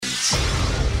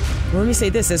Let me say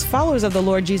this, as followers of the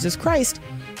Lord Jesus Christ,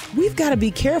 we've got to be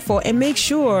careful and make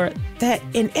sure that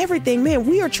in everything, man,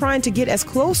 we are trying to get as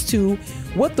close to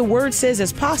what the word says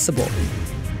as possible.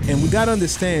 And we got to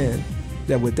understand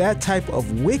that with that type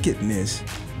of wickedness,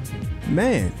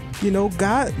 man,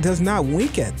 God does not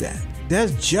wink at that.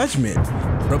 There's judgment.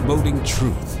 Promoting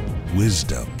truth,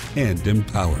 wisdom, and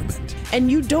empowerment. And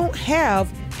you don't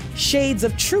have shades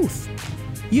of truth.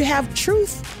 You have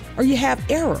truth or you have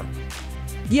error.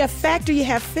 You have fact or you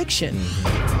have fiction.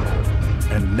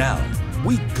 Mm-hmm. And now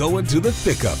we go into the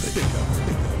thick of it.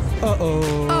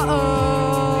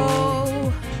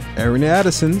 Aaron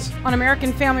Addison's. On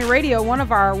American Family Radio, one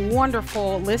of our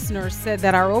wonderful listeners said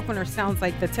that our opener sounds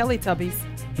like the Teletubbies.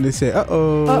 And they say,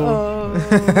 uh-oh.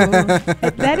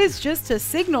 That is just a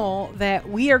signal that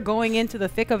we are going into the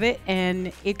thick of it,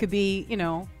 and it could be,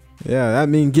 Yeah, that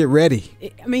means get ready.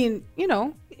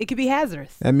 It could be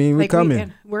hazardous. I mean, we're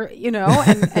coming.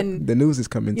 And the news is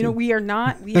coming too. We are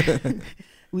not,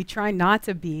 we try not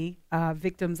to be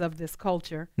victims of this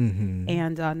culture, mm-hmm.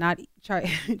 and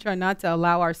try not to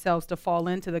allow ourselves to fall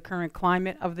into the current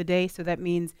climate of the day. So that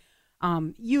means,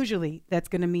 usually that's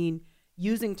going to mean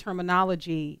using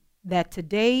terminology that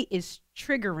today is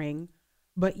triggering,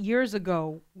 but years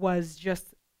ago was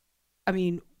just,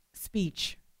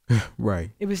 speech.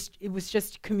 Right. It was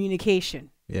just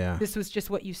communication. Yeah. This was just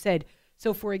what you said.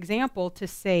 So, for example, to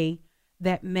say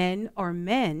that men are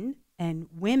men and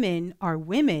women are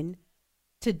women,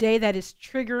 today that is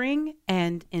triggering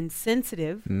and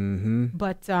insensitive. Mm-hmm.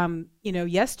 But,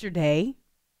 yesterday,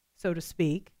 so to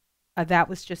speak, that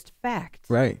was just fact.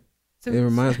 Right. So it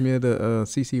reminds me of the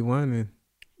CC Winan.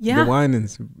 Yeah. The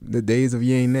Winans, the days of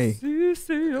Yay Nay.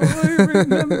 CC, I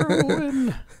remember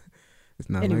when. It's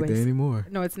not like that anymore.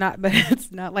 No, it's not, but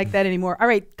it's not like that anymore. All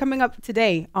right, coming up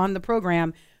today on the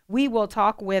program, we will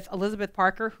talk with Elizabeth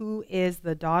Parker, who is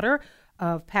the daughter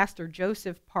of Pastor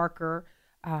Joseph Parker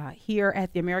here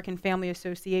at the American Family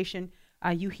Association.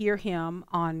 You hear him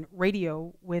on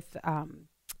radio with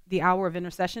the Hour of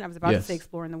Intercession. I was about to say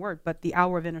Exploring the Word, but the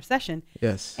Hour of Intercession.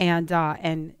 Yes.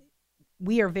 And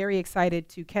we are very excited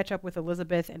to catch up with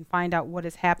Elizabeth and find out what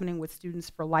is happening with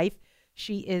Students for Life.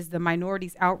 She is the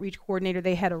Minorities Outreach Coordinator.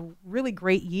 They had a really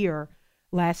great year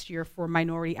last year for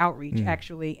minority outreach,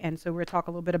 actually. And so we're going to talk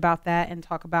a little bit about that and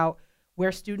talk about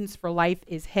where Students for Life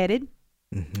is headed.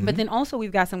 Mm-hmm. But then also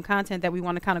we've got some content that we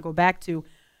want to kind of go back to.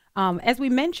 As we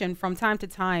mentioned, from time to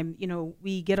time,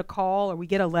 we get a call or we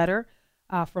get a letter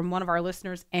from one of our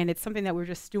listeners, and it's something that we're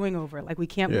just stewing over. Like, we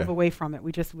can't move away from it.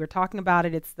 We're talking about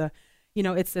it. It's the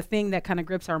thing that kind of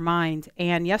grips our mind.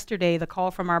 And yesterday, the call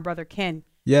from our brother Ken.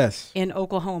 Yes. In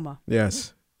Oklahoma.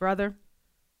 Yes. Brother.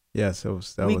 Yes.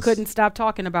 We couldn't stop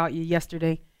talking about you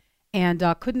yesterday, and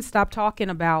couldn't stop talking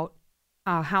about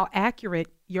how accurate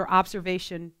your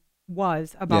observation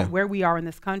was about where we are in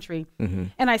this country. Mm-hmm.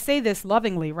 And I say this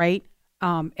lovingly, right?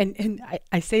 And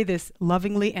I say this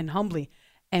lovingly and humbly.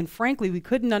 And frankly, we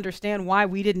couldn't understand why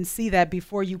we didn't see that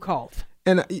before you called.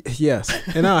 And yes.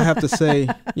 And I have to say,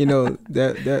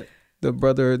 that the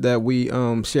brother that we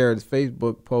shared his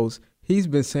Facebook post, he's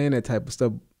been saying that type of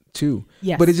stuff too.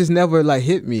 Yes. But it just never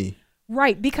hit me.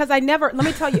 Right. Because let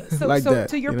me tell you, so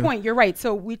to your point, you're right.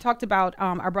 So we talked about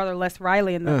our brother Les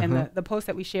Riley and the post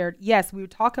that we shared. Yes, we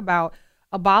would talk about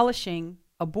abolishing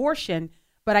abortion,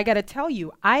 but I got to tell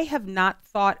you, I have not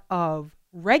thought of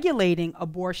regulating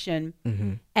abortion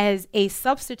as a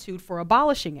substitute for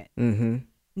abolishing it. Mm-hmm.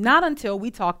 Not until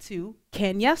we talked to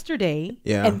Ken yesterday.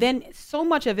 Yeah. And then so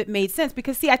much of it made sense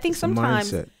because, see, I think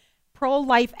sometimes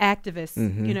pro-life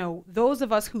activists, those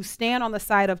of us who stand on the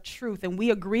side of truth and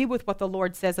we agree with what the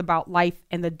Lord says about life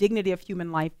and the dignity of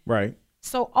human life. Right.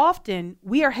 So often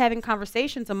we are having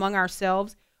conversations among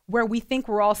ourselves where we think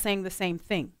we're all saying the same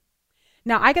thing.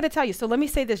 Now, I got to tell you, so let me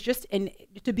say this just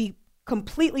to be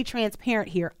completely transparent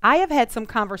here. I have had some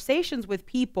conversations with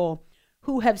people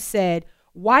who have said,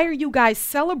 why are you guys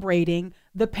celebrating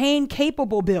the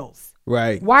pain-capable bills?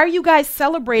 Right. Why are you guys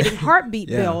celebrating heartbeat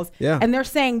bills? Yeah. And they're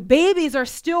saying babies are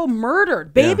still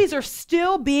murdered. Babies are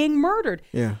still being murdered.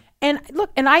 Yeah. And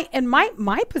look, and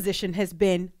my position has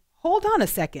been, hold on a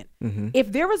second. Mm-hmm.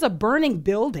 If there was a burning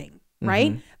building,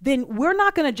 right, then we're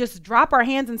not going to just drop our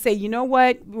hands and say, you know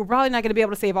what, we're probably not going to be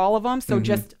able to save all of them, so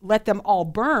just let them all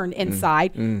burn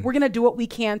inside. We're going to do what we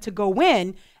can to go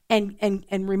in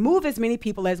and remove as many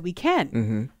people as we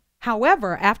can.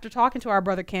 However, after talking to our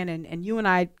brother Ken and you and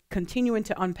I continuing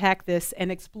to unpack this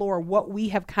and explore what we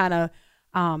have kind of,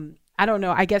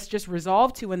 I guess just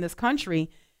resolved to in this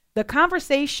country, the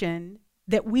conversation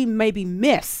that we maybe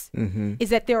miss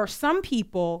is that there are some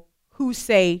people who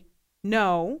say,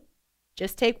 no,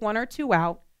 just take one or two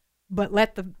out. but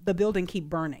let the building keep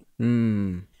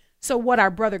burning. So what our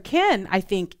brother Ken, I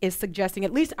think, is suggesting,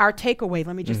 at least our takeaway,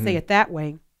 let me just say it that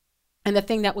way, and the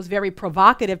thing that was very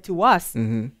provocative to us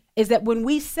is that when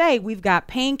we say we've got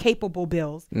pain-capable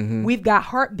bills, we've got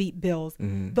heartbeat bills,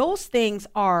 those things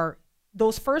are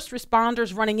those first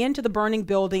responders running into the burning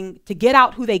building to get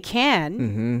out who they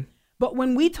can. But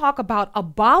when we talk about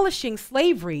abolishing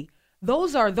slavery,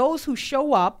 those are those who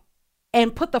show up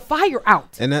and put the fire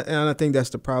out. And I think that's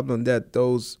the problem, that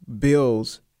those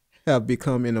bills have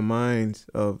become in the minds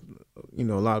of, a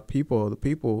lot of people, the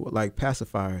people like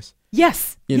pacifiers.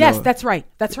 Yes. Yes, that's right.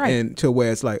 That's right. And to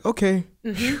where it's like, okay,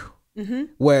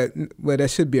 where there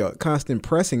should be a constant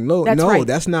pressing load. No,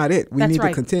 that's not it. We need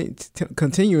to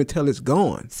continue until it's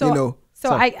gone. So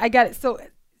I got it.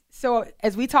 So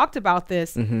as we talked about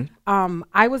this,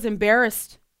 I was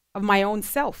embarrassed of my own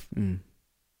self, and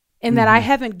that I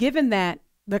haven't given that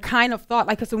the kind of thought,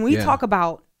 because when we talk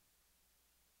about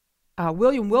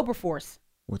William Wilberforce,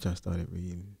 which I started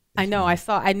reading. I know.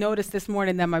 I noticed this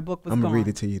morning that my book was gone. I'm gonna read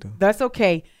it to you though. That's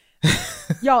okay,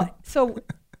 y'all. So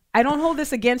I don't hold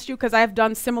this against you, because I have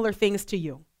done similar things to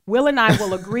you. Will and I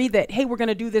will agree that, hey, we're going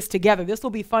to do this together. This will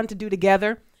be fun to do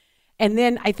together. And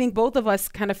then I think both of us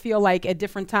kind of feel like at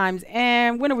different times,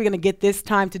 and when are we going to get this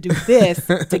time to do this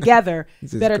together?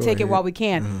 Better take it while we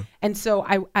can. And so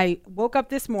I woke up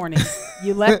this morning.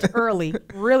 You left early,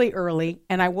 really early.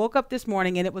 And I woke up this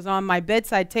morning and it was on my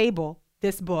bedside table,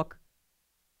 this book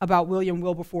about William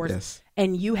Wilberforce. Yes.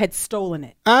 And you had stolen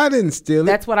it. I didn't steal it.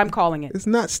 That's what I'm calling it. It's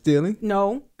not stealing.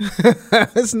 No.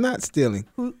 It's not stealing.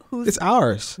 It's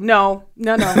ours. No.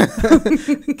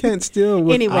 You can't steal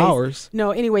what's ours.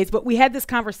 No, anyways, but we had this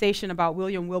conversation about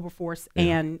William Wilberforce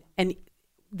and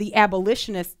the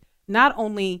abolitionists, not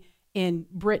only in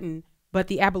Britain, but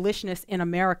the abolitionists in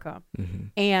America.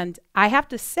 And I have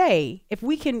to say,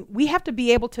 we have to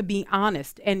be able to be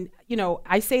honest. And,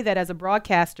 I say that as a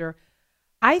broadcaster.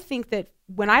 I think that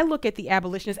when I look at the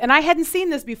abolitionists, and I hadn't seen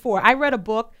this before, I read a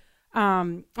book,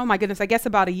 oh my goodness, I guess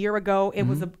about a year ago. It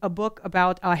was a book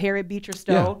about Harriet Beecher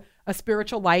Stowe, A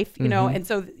Spiritual Life, and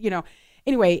so,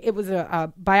 anyway, it was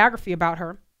a biography about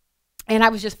her. And I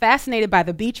was just fascinated by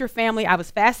the Beecher family. I was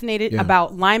fascinated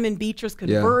about Lyman Beecher's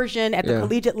conversion at the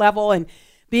collegiate level and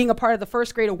being a part of the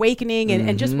First Great Awakening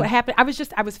and just what happened.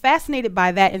 I was fascinated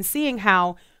by that and seeing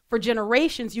how for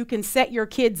generations you can set your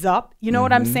kids up. You know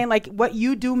what I'm saying? Like what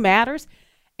you do matters.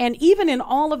 And even in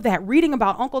all of that, reading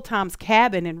about Uncle Tom's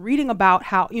Cabin and reading about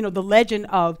how, the legend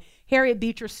of Harriet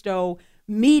Beecher Stowe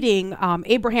meeting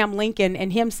Abraham Lincoln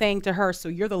and him saying to her, so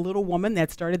you're the little woman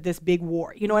that started this big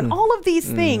war, and all of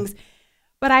these things.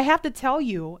 But I have to tell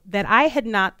you that I had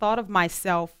not thought of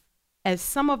myself as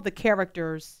some of the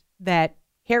characters that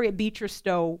Harriet Beecher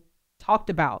Stowe talked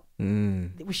about.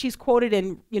 She's quoted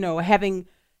in, having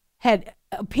had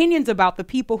opinions about the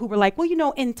people who were like,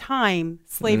 well, in time,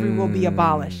 slavery will be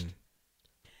abolished.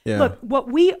 Yeah.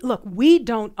 We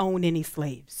don't own any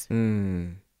slaves.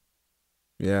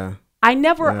 Yeah. I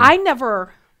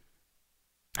never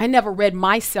read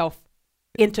myself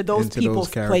into those people's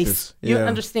place. You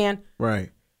understand? Right.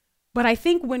 But I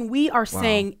think when we are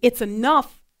saying it's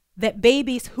enough that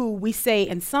babies who we say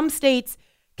in some states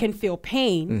can feel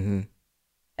pain,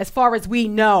 as far as we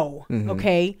know,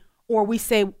 okay? Or we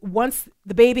say once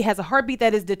the baby has a heartbeat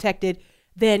that is detected,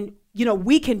 then,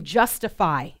 we can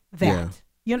justify that. Yeah.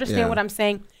 You understand what I'm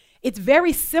saying? It's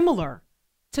very similar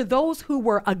to those who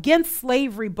were against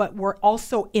slavery but were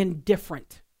also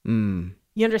indifferent.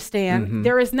 You understand?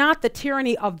 There is not the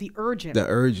tyranny of the urgent.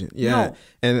 Yeah. No.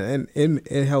 And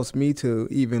it helps me to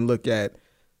even look at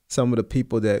some of the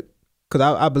people that, because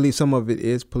I believe some of it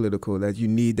is political, that you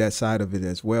need that side of it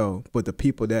as well. But the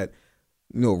people that,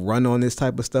 run on this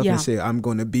type of stuff and say, I'm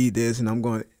going to be this and I'm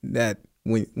going that,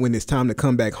 when it's time to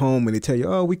come back home and they tell you,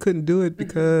 oh, we couldn't do it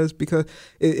because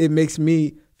it makes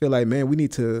me feel like, man, we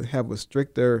need to have a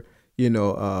stricter,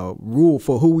 rule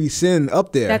for who we send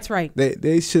up there. That's right.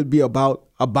 They should be about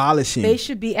abolishing. They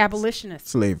should be abolitionists.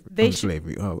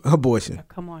 Slavery. Abortion. Oh,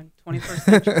 come on, 21st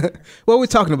century. Well, we're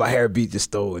talking about Harriet Beecher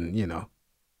Stowe and,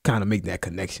 kind of make that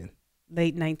connection.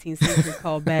 Late 19th century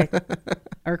called back.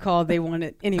 They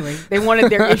wanted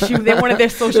their issue. They wanted their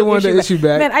social issue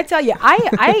back. Man, I tell you,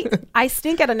 I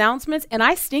stink at announcements and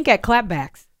I stink at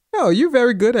clapbacks. No, you're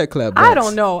very good at clapbacks. I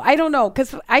don't know,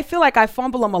 because I feel like I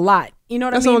fumble them a lot. You know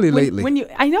what I mean? That's only lately.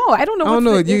 I know. I don't know. I don't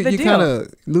know. You're kind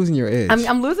of losing your edge.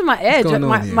 I'm losing my edge.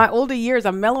 My older years,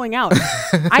 I'm mellowing out.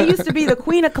 I used to be the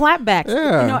queen of clapbacks.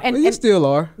 Yeah, and you still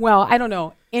are. Well, I don't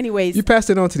know. Anyways, you passed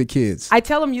it on to the kids. I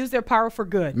tell them use their power for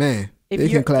good. Man. They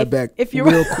can clap back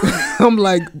real quick. I'm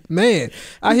like, man,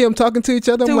 I hear them talking to each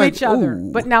other. I'm like, each other.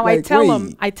 But now I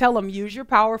tell them, use your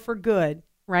power for good,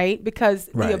 right? Because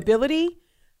the ability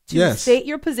to state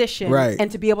your position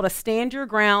and to be able to stand your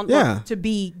ground, to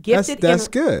be gifted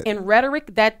in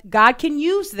rhetoric, that God can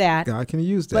use that. God can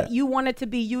use that. But you want it to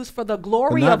be used for the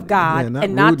glory of God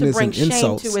and not to bring shame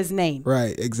insults. to his name.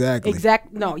 Right, exactly.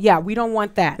 No, we don't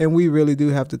want that. And we really do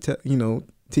have to,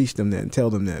 teach them that and tell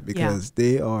them that, because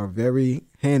they are very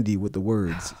handy with the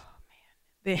words.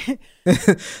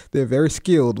 They're very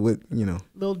skilled with,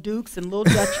 little dukes and little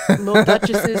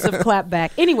duchesses of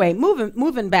clapback. Anyway,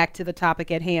 moving back to the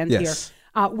topic at hand here.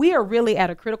 We are really at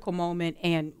a critical moment,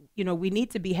 and we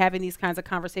need to be having these kinds of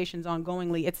conversations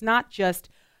ongoingly. It's not just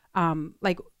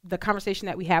like the conversation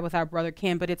that we had with our brother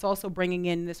Ken, but it's also bringing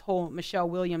in this whole Michelle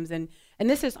Williams, and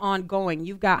this is ongoing.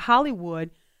 You've got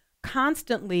Hollywood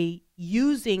constantly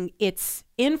using its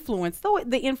influence, though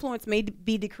the influence may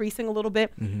be decreasing a little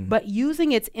bit, but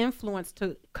using its influence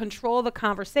to control the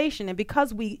conversation. And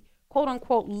because we, quote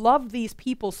unquote, love these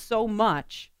people so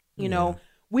much,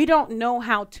 we don't know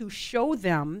how to show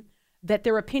them that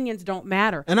their opinions don't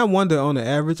matter. And I wonder, on the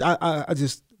average, I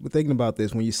just was thinking about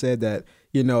this when you said that,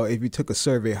 if you took a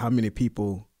survey, how many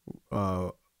people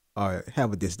have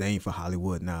a disdain for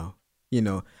Hollywood now?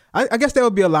 I guess there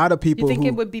would be a lot of people. You think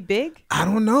it would be big? I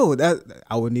don't know. That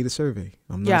I would need a survey.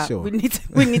 I'm not sure. we need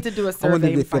to do a survey. I wonder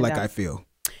if they feel like I feel.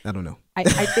 I don't know.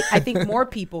 I think more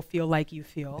people feel like you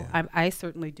feel. Yeah. I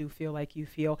certainly do feel like you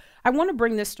feel. I want to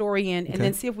bring this story in and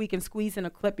then see if we can squeeze in a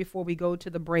clip before we go to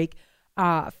the break.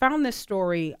 I found this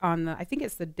story on I think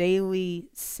it's the Daily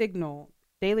Signal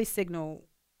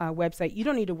website. You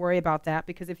don't need to worry about that,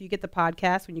 because if you get the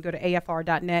podcast, when you go to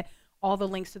afr.net, all the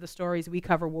links to the stories we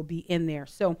cover will be in there.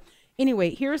 So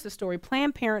anyway, here's the story.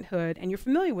 Planned Parenthood, and you're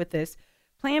familiar with this,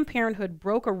 Planned Parenthood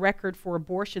broke a record for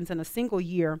abortions in a single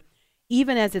year,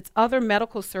 even as its other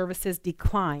medical services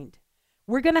declined.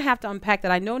 We're going to have to unpack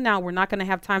that. I know now we're not going to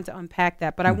have time to unpack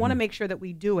that, but I want to make sure that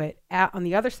we do it on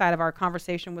the other side of our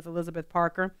conversation with Elizabeth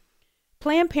Parker.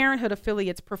 Planned Parenthood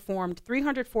affiliates performed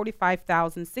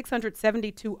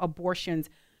 345,672 abortions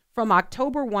from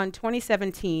October 1,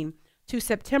 2017 to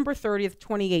September 30th,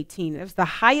 2018. It was the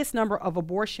highest number of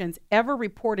abortions ever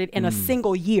reported in a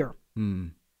single year.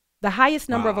 The highest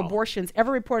number of abortions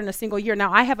ever reported in a single year.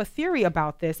 Now, I have a theory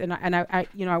about this, and I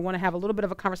want to have a little bit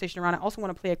of a conversation around it. I also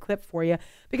want to play a clip for you,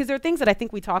 because there are things that I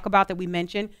think we talk about, that we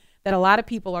mention, that a lot of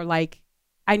people are like,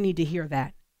 I need to hear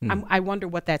that. I wonder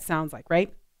what that sounds like,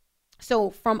 right?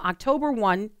 So from October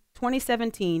 1,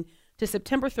 2017 to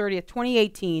September 30th,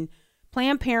 2018,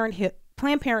 Planned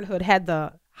Parenthood had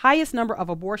the highest number of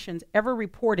abortions ever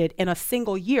reported in a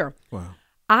single year. Wow.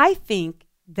 I think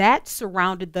that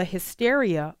surrounded the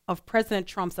hysteria of President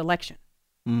Trump's election.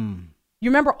 You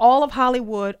remember all of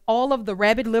Hollywood, all of the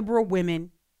rabid liberal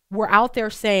women were out there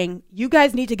saying, you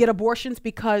guys need to get abortions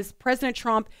because President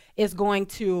Trump is going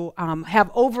to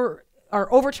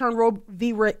overturn Roe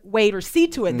v. Wade, or see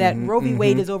to it that Roe v.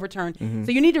 Wade is overturned.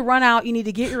 So you need to run out, you need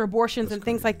to get your abortions and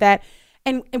things like that.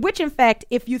 And which, in fact,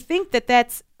 if you think that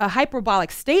that's a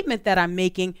hyperbolic statement that I'm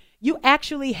making, you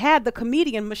actually had the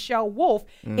comedian Michelle Wolf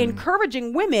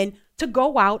encouraging women to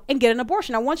go out and get an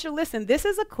abortion. I want you to listen. This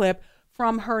is a clip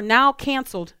from her now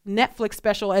canceled Netflix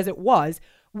special, as it was,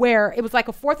 where it was like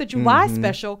a 4th of July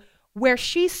special, where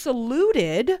she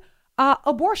saluted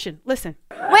abortion. Listen.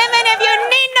 Women, if you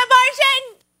need an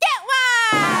abortion, get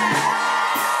one.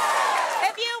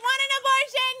 If you want an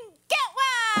abortion, get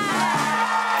one.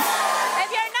 If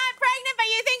you're not pregnant, but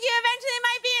you think you eventually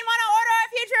might be and want to order a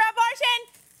future abortion,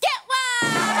 get one.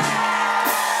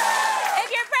 If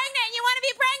you're pregnant and you want to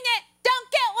be pregnant, don't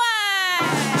get one.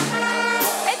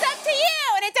 It's up to you,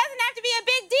 and it doesn't have to be a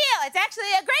big deal. It's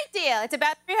actually a great deal. It's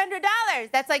about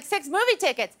 $300. That's like 6 movie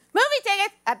tickets. Movie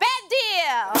tickets, a bad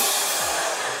deal.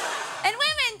 And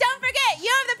women, don't forget, you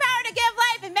have the power to give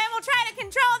life, and men will try to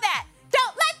control that.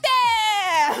 Don't let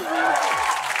them.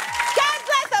 God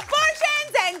bless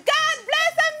abortions, and God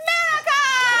bless America.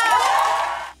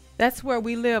 That's where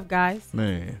we live, guys.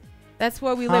 Man. That's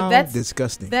where we How live. That's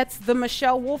disgusting. That's the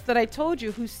Michelle Wolf that I told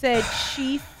you, who said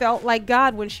she felt like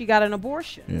God when she got an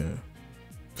abortion. Yeah.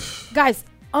 Guys,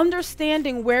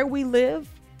 understanding where we live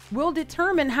will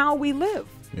determine how we live.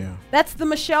 Yeah. That's the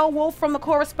Michelle Wolf from the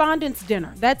Correspondents'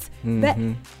 Dinner. That's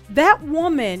that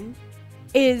woman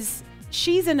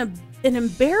she's an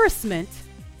embarrassment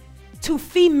to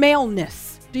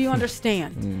femaleness. Do you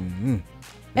understand?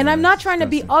 And I'm not trying to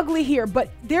be ugly here, but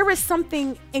there is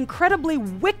something incredibly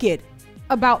wicked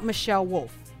about Michelle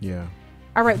Wolf. Yeah.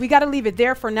 All right, we got to leave it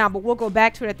there for now, but we'll go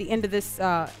back to it at the end of this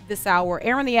hour.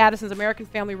 Aaron the Addisons, American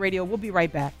Family Radio. We'll be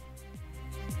right back.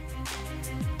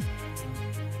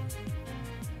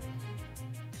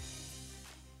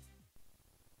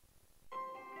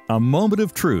 A Moment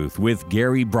of Truth with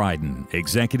Gary Bryden,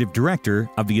 Executive Director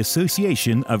of the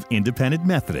Association of Independent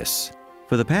Methodists.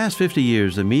 For the past 50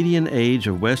 years, the median age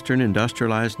of Western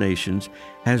industrialized nations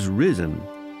has risen,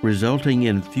 resulting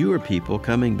in fewer people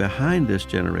coming behind this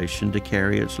generation to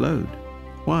carry its load.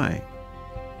 Why?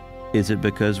 Is it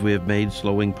because we have made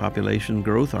slowing population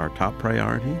growth our top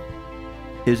priority?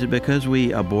 Is it because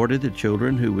we aborted the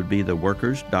children who would be the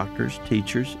workers, doctors,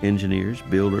 teachers, engineers,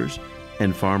 builders,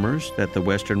 and farmers that the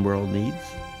Western world needs?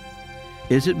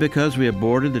 Is it because we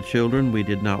aborted the children we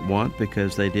did not want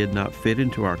because they did not fit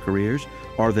into our careers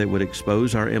or they would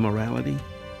expose our immorality?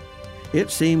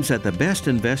 It seems that the best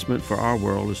investment for our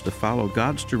world is to follow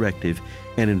God's directive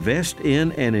and invest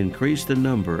in and increase the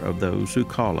number of those who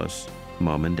call us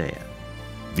Mom and Dad.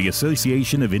 The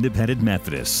Association of Independent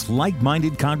Methodists,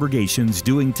 like-minded congregations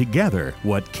doing together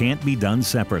what can't be done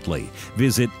separately.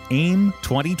 Visit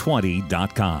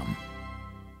aim2020.com.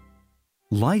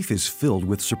 Life is filled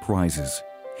with surprises.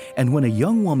 And when a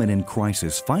young woman in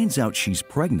crisis finds out she's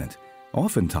pregnant,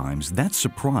 oftentimes that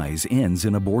surprise ends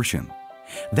in abortion.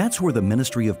 That's where the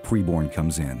ministry of preborn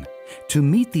comes in, to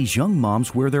meet these young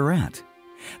moms where they're at.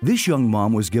 This young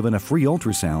mom was given a free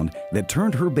ultrasound that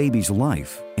turned her baby's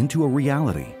life into a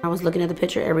reality. I was looking at the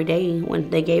picture every day when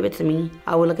they gave it to me.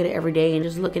 I would look at it every day and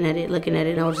just looking at it,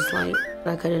 and I was just like,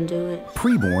 I couldn't do it.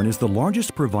 Preborn is the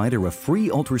largest provider of free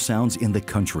ultrasounds in the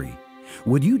country.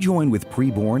 Would you join with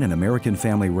Preborn and American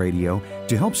Family Radio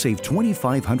to help save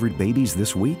 2,500 babies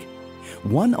this week?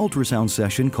 One ultrasound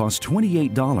session costs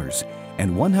 $28,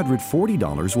 and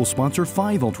 $140 will sponsor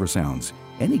 5 ultrasounds.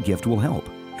 Any gift will help.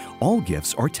 All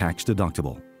gifts are tax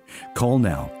deductible. Call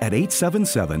now at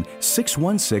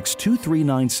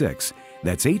 877-616-2396.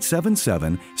 That's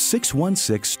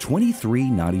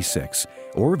 877-616-2396.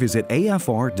 Or visit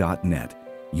afr.net.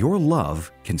 Your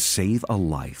love can save a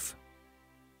life.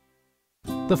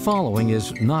 The following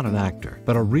is not an actor,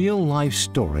 but a real-life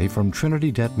story from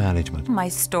Trinity Debt Management. My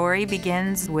story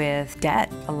begins with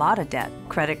debt, a lot of debt,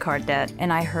 credit card debt,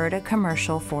 and I heard a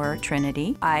commercial for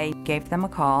Trinity. I gave them a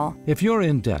call. If you're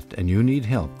in debt and you need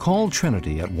help, call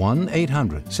Trinity at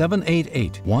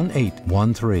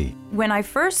 1-800-788-1813. When I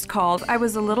first called, I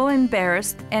was a little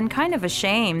embarrassed and kind of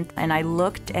ashamed, and I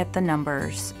looked at the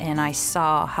numbers and I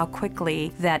saw how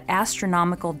quickly that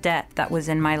astronomical debt that was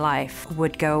in my life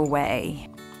would go away.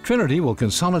 Trinity will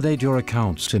consolidate your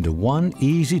accounts into one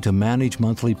easy-to-manage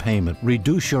monthly payment,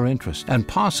 reduce your interest, and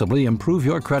possibly improve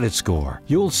your credit score.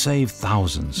 You'll save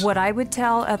thousands. What I would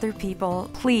tell other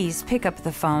people, please pick up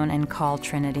the phone and call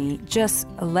Trinity. Just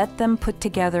let them put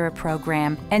together a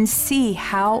program and see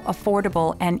how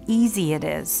affordable and easy it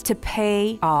is to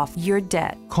pay off your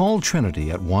debt. Call Trinity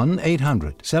at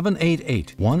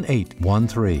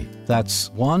 1-800-788-1813. That's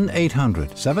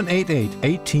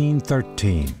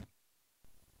 1-800-788-1813.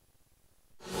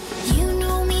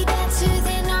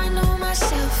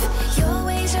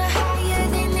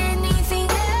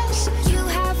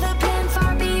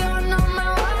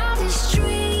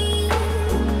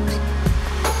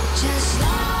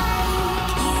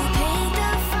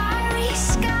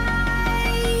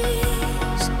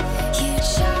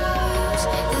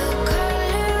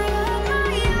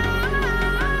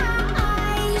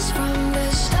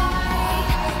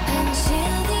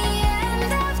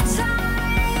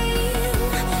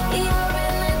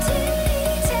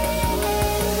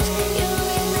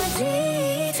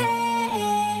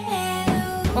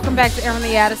 Welcome back to Aaron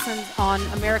Lee Addison's on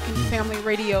American Family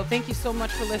Radio. Thank you so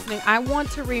much for listening. I want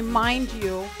to remind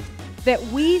you that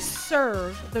we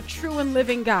serve the true and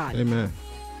living God. Amen.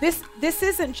 This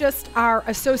isn't just our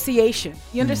association.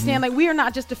 You understand? Like, we are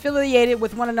not just affiliated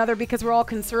with one another because we're all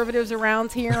conservatives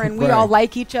around here and we all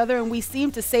like each other and we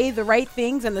seem to say the right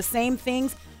things and the same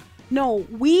things. No,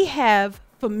 we have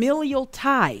familial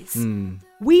ties.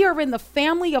 We are in the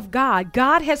family of God.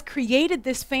 God has created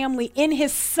this family in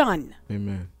his Son.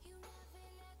 Amen.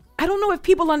 I don't know if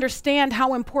people understand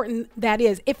how important that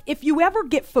is. If you ever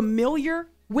get familiar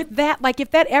with that, like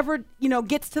if that ever,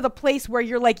 gets to the place where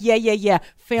you're like, yeah,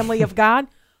 family of God,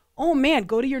 oh man,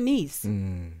 go to your knees.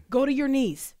 Go to your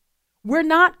knees. We're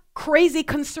not crazy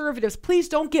conservatives. Please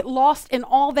don't get lost in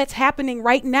all that's happening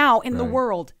right now in the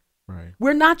world. Right.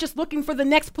 We're not just looking for the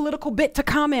next political bit to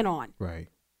comment on. Right.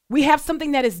 We have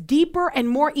something that is deeper and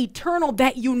more eternal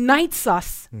that unites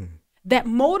us, that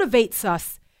motivates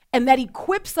us, and that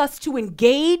equips us to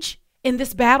engage in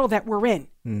this battle that we're in.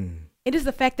 It is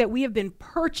the fact that we have been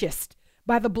purchased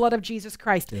by the blood of Jesus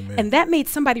Christ. Amen. And that made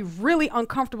somebody really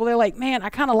uncomfortable. They're like, man, I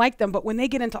kind of like them, but when they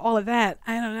get into all of that,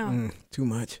 I don't know. Too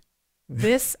much.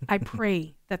 This, I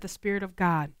pray that the Spirit of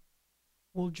God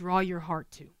will draw your heart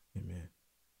to. Amen.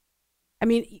 I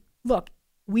mean, look,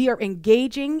 we are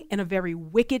engaging in a very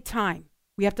wicked time.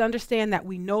 We have to understand that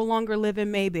we no longer live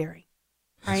in Mayberry,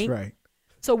 right? That's right.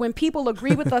 So when people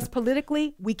agree with us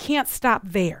politically, we can't stop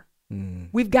there.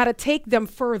 We've got to take them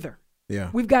further. Yeah.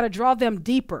 We've got to draw them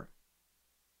deeper.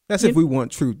 That's if we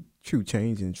want true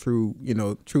change and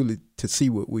truly to see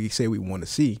what we say we want to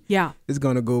see. Yeah. It's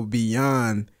going to go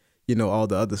beyond, all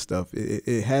the other stuff.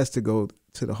 It has to go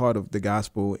to the heart of the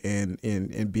gospel and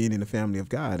being in the family of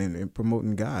God and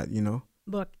promoting God,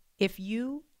 Look, if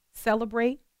you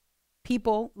celebrate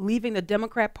people leaving the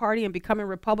Democrat Party and becoming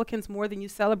Republicans more than you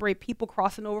celebrate people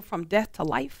crossing over from death to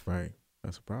life. Right.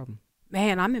 That's a problem.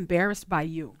 Man, I'm embarrassed by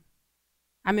you.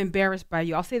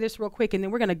 I'll say this real quick, and then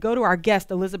we're going to go to our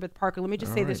guest, Elizabeth Parker. Let me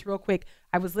just say this real quick.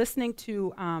 I was listening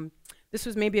to, this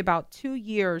was maybe about 2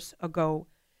 years ago.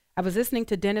 I was listening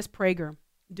to Dennis Prager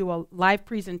do a live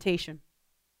presentation.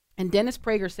 And Dennis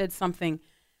Prager said something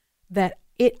that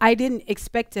I didn't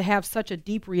expect to have such a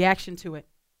deep reaction to it.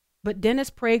 But Dennis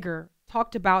Prager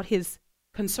talked about his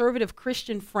conservative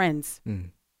Christian friends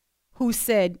who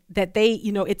said that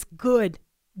it's good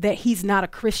that he's not a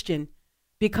Christian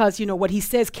because, what he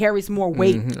says carries more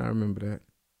weight. I remember that.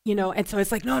 And so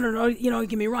it's like, no, don't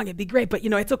get me wrong, it'd be great, but,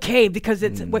 it's okay because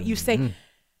it's what you say.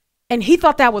 And he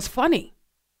thought that was funny.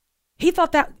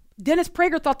 Dennis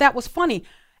Prager thought that was funny.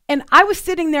 And I was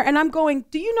sitting there and I'm going,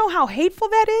 do you know how hateful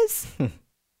that is?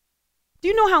 Do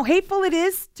you know how hateful it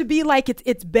is to be like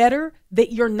it's better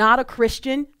that you're not a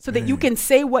Christian so that you can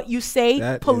say what you say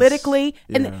that politically?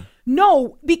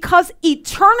 No, because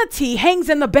eternity hangs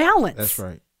in the balance. That's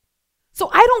right. So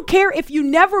I don't care if you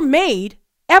never made,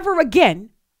 ever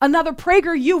again, another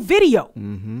PragerU video.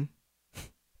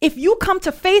 If you come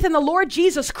to faith in the Lord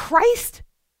Jesus Christ,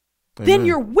 then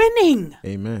you're winning.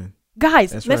 Amen.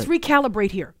 Guys, let's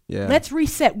recalibrate here. Yeah. Let's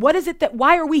reset. What is it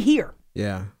why are we here?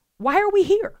 Yeah. Why are we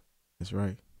here? That's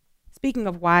right. Speaking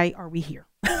of why are we here?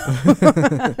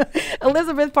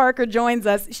 Elizabeth Parker joins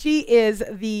us. She is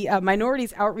the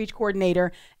Minorities Outreach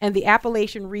Coordinator and the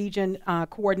Appalachian Region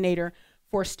Coordinator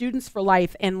for Students for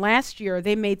Life. And last year,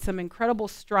 they made some incredible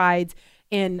strides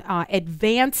in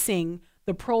advancing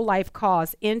the pro-life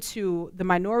cause into the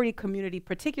minority community,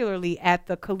 particularly at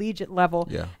the collegiate level.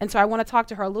 Yeah. And so I want to talk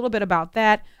to her a little bit about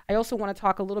that. I also want to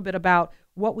talk a little bit about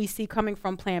what we see coming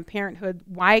from Planned Parenthood,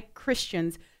 why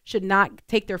Christians should not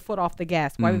take their foot off the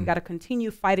gas, why we've got to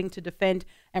continue fighting to defend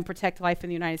and protect life in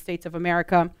the United States of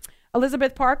America.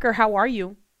 Elizabeth Parker, how are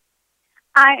you?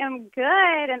 I am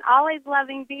good and always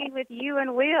loving being with you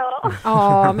and Will.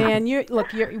 Oh man,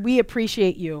 we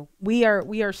appreciate you. We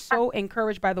are so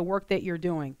encouraged by the work that you're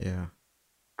doing. Yeah.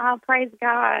 Oh, praise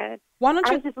God. Why don't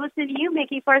you? I was just listening to you,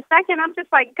 Mickey, for a second. I'm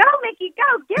just like, go, Mickey,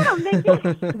 go, get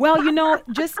him, Mickey. Well,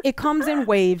 it comes in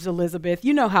waves, Elizabeth.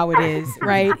 You know how it is,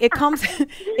 right? It comes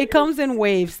in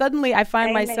waves. Suddenly, I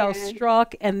find myself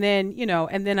struck, and then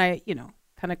I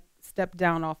kind of step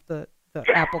down off the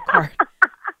apple cart.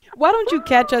 Why don't you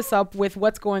catch us up with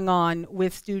what's going on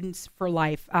with Students for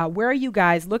Life? Where are you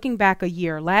guys looking back a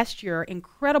year? Last year,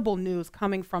 incredible news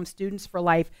coming from Students for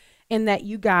Life in that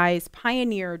you guys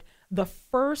pioneered the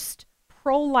first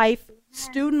pro-life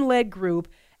student-led group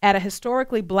at a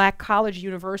historically black college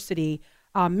university,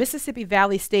 Mississippi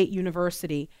Valley State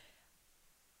University.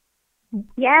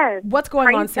 Yes. What's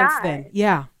going on since then?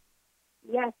 Yeah.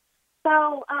 Yes.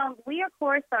 So we, of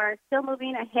course, are still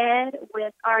moving ahead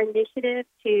with our initiative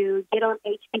to get on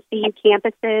HBCU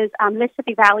campuses.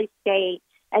 Mississippi Valley State,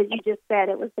 as you just said,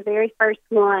 it was the very first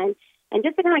one. And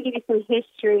just to kind of give you some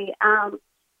history,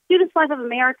 Students for Life of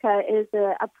America is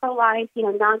a pro-life,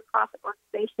 nonprofit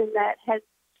organization that has,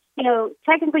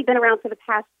 technically been around for the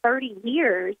past 30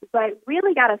 years, but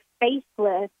really got a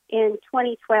facelift in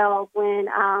 2012 when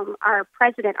our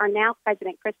now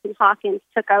president, Kristen Hawkins,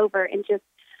 took over and just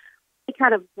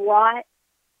kind of brought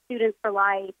Students for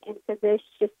Life into this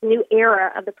just new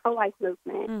era of the pro-life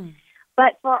movement.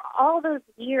 But for all those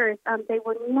years, they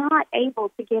were not able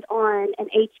to get on an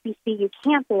HBCU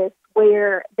campus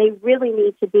where they really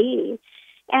need to be.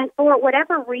 And for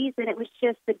whatever reason, it was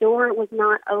just the door was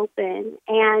not open.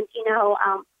 And,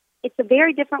 it's a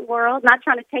very different world, not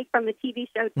trying to take from the TV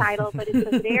show title, but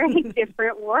it's a very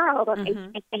different world of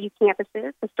HBCU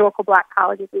campuses, historical black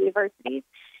colleges and universities.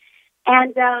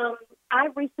 And I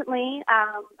recently,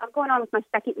 I'm going on with my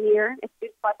second year at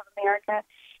Students for Life of America,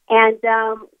 and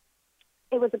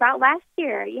it was about last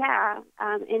year,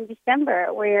 in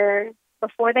December, where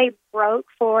before they broke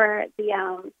for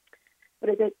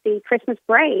the Christmas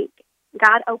break,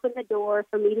 God opened the door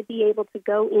for me to be able to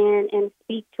go in and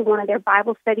speak to one of their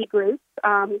Bible study groups,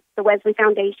 the Wesley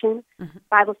Foundation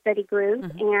Bible study group,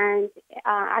 and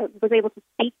I was able to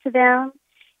speak to them.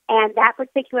 And that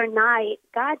particular night,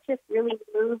 God just really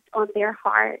moved on their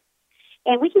heart.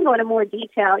 And we can go into more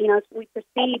detail, as we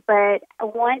proceed. But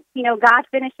once, God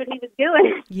finished what he was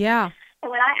doing. Yeah. And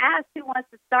when I asked who wants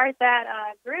to start that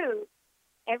group,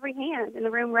 every hand in the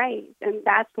room raised. And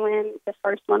that's when the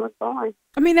first one was born.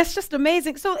 I mean, that's just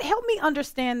amazing. So help me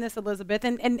understand this, Elizabeth.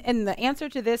 And the answer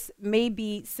to this may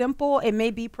be simple. It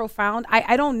may be profound.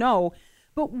 I don't know.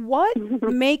 But what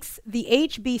makes the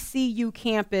HBCU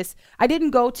campus, I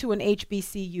didn't go to an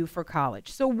HBCU for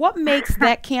college. So what makes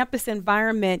that campus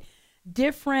environment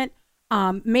different,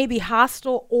 maybe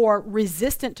hostile or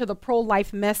resistant to the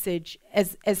pro-life message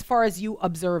as far as you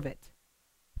observe it?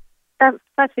 That's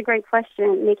such a great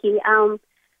question, Nikki.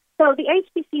 So the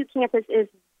HBCU campus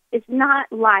is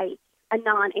not like a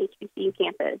non-HBCU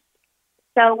campus.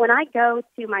 So when I go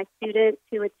to my students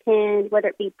to attend, whether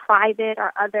it be private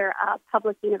or other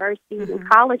public universities and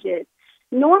colleges,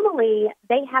 normally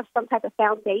they have some type of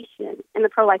foundation in the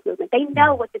pro-life movement. They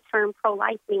know what the term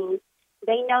pro-life means.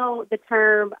 They know the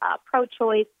term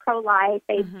pro-choice, pro-life.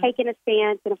 They've taken a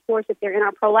stance, and of course, if they're in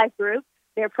our pro-life group,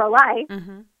 they're pro-life.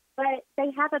 But they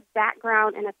have a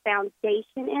background and a foundation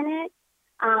in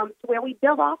it where we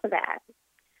build off of that.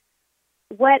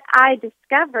 What I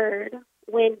discovered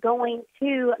when going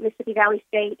to Mississippi Valley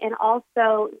State and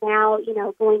also now,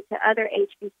 going to other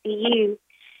HBCUs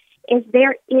is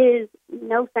there is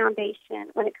no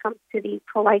foundation when it comes to the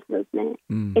pro-life movement.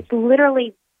 It's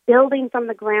literally building from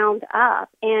the ground up.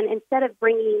 And instead of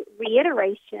bringing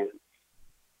reiteration,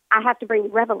 I have to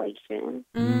bring revelation.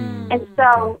 And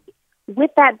so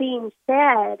with that being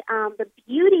said, the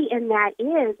beauty in that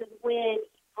is when you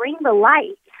bring the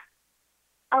light,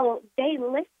 they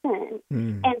listen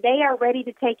and they are ready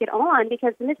to take it on,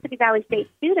 because the Mississippi Valley State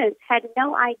students had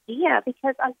no idea,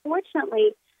 because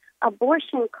unfortunately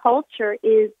abortion culture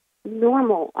is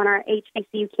normal on our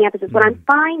HBCU campuses, what I'm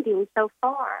finding so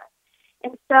far.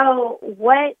 And so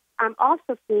what I'm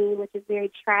also seeing, which is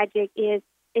very tragic, is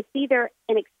it's either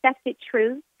an accepted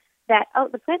truth that,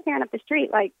 the Planned Parenthood up the street,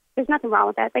 there's nothing wrong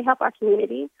with that. They help our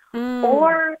community.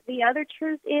 Or the other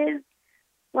truth is,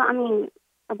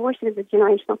 abortion is a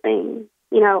generational thing.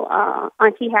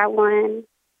 Auntie had one,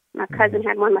 my cousin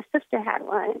had one, my sister had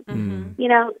one,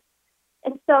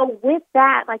 And so with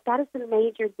that, that is the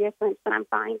major difference that I'm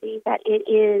finding, that it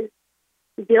is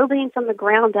building from the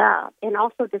ground up and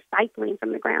also discipling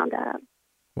from the ground up.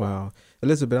 Wow.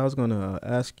 Elizabeth, I was going to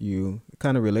ask you,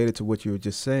 kind of related to what you were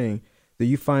just saying, do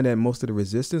you find that most of the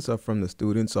resistance are from the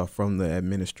students or from the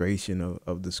administration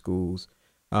of the schools?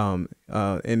 And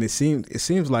it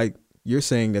seems like you're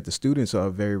saying that the students are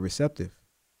very receptive.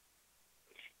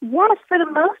 Yes, for the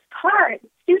most part,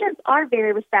 students are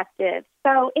very receptive.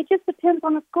 So it just depends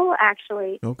on the school,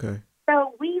 actually. Okay.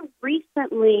 So we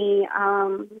recently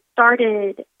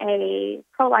started a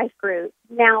pro-life group.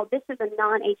 Now, this is a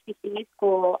non-HBCU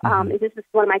school. This is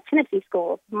one of my Tennessee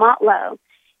schools, Montlow.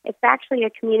 It's actually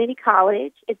a community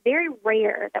college. It's very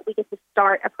rare that we get to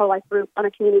start a pro-life group on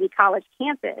a community college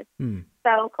campus.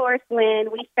 So, of course,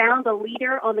 when we found a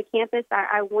leader on the campus,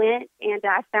 I went and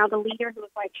I found a leader who was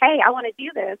like, hey, I want to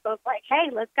do this. So it's like, hey,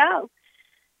 let's go.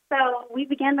 So we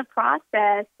began the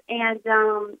process, and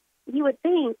you would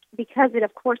think because it,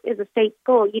 of course, is a state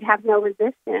school, you'd have no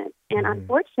resistance. And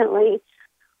unfortunately,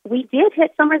 we did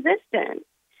hit some resistance.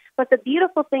 But the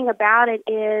beautiful thing about it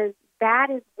is that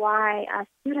is why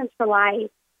Students for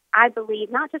Life, I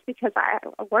believe, not just because I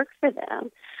work for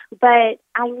them, but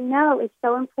I know it's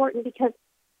so important because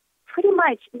pretty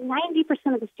much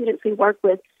 90% of the students we work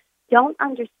with don't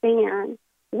understand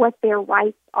what their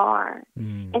rights are.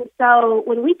 And so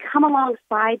when we come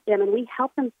alongside them and we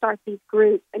help them start these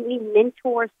groups and we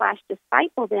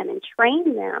mentor/disciple them and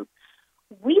train them,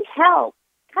 we help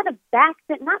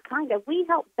we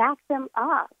help back them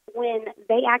up when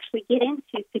they actually get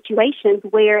into situations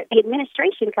where the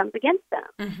administration comes against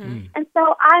them. And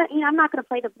so I'm not going to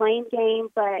play the blame game,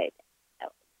 but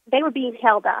they were being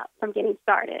held up from getting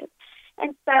started.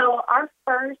 And so our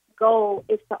first goal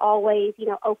is to always,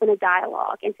 open a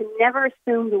dialogue and to never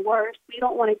assume the worst. We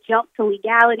don't want to jump to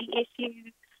legality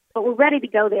issues, but we're ready to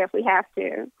go there if we have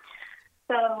to.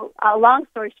 So long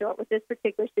story short, with this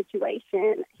particular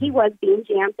situation, he was being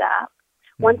jammed up.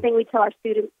 One thing we tell our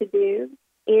students to do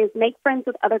is make friends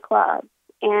with other clubs.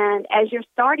 And as you're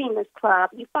starting this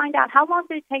club, you find out how long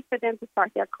did it take for them to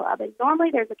start their club. And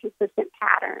normally there's a consistent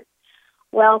pattern.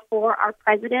 Well, for our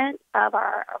president of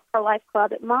our pro-life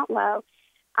club at Montlow,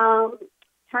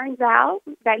 turns out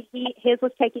that his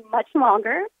was taking much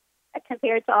longer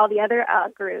compared to all the other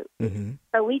groups.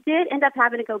 So we did end up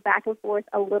having to go back and forth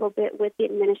a little bit with the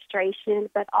administration.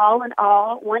 But all in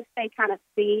all, once they kind of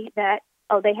see that,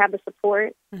 oh, they have the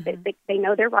support. They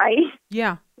know they're right.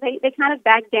 Yeah. They kind of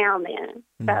back down then.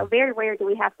 So very rare do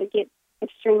we have to get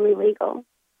extremely legal.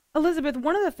 Elizabeth,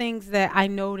 one of the things that I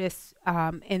notice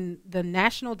in the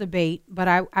national debate, but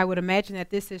I would imagine that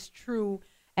this is true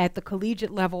at the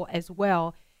collegiate level as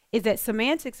well, is that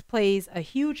semantics plays a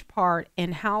huge part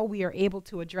in how we are able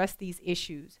to address these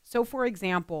issues. So, for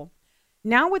example,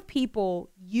 now with people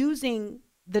using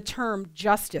the term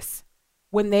justice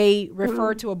when they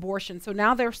refer to abortion, so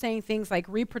now they're saying things like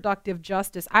reproductive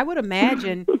justice. I would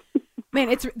imagine,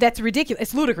 man, that's ridiculous.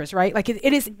 It's ludicrous, right? Like it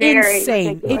is Very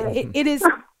insane. ridiculous. It is.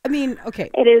 I mean,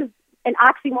 okay. It is an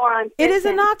oxymoron. It is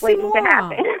an waiting to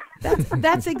oxymoron. happen.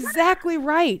 That's exactly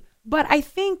right. But I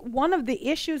think one of the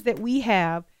issues that we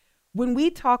have when we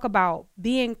talk about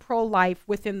being pro-life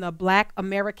within the Black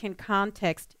American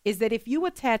context is that if you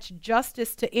attach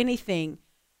justice to anything,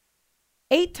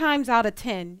 8 times out of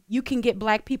 10, you can get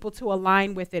Black people to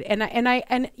align with it.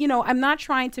 And you know, I'm not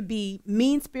trying to be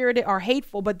mean-spirited or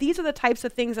hateful, but these are the types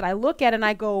of things that I look at and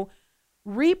I go,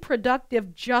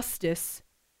 reproductive justice.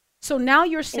 So now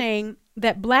you're saying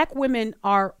that Black women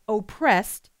are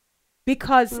oppressed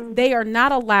because they are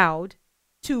not allowed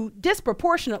to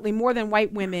disproportionately more than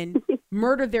white women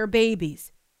murder their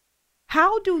babies.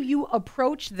 How do you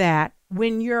approach that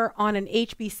when you're on an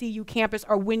HBCU campus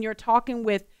or when you're talking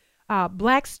with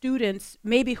Black students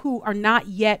maybe who are not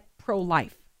yet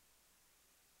pro-life?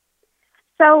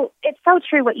 So it's so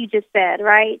true what you just said,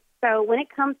 right? So when it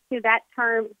comes to that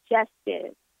term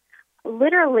justice,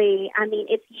 literally, I mean,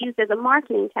 it's used as a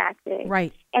marketing tactic.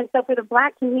 Right. And so for the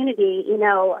Black community, you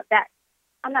know, that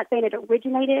I'm not saying it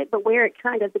originated, but where it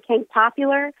kind of became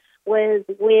popular was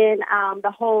when the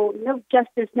whole no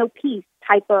justice, no peace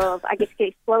type of, I guess,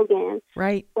 slogan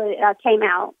came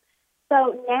out.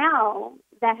 So now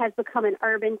that has become an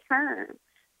urban term.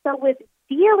 So with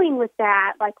dealing with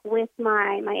that, like with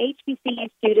my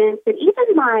HBCU students and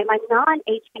even my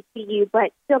non-HBCU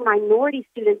but still minority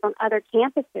students on other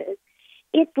campuses,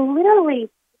 it's literally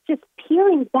just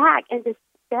peeling back and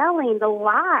dispelling the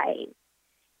lies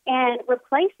and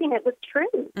replacing it with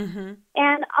truth.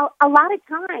 And a lot of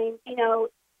times, you know,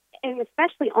 and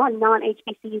especially on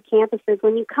non-HBCU campuses,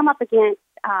 when you come up against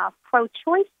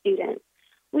pro-choice students,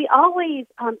 we always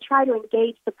try to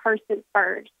engage the person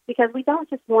first because we don't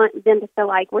just want them to feel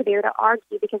like we're there to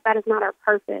argue because that is not our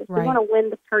purpose. Right. We want to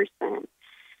win the person.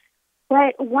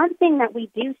 But one thing that we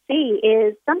do see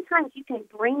is sometimes you can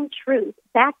bring truth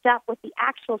backed up with the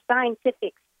actual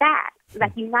scientific facts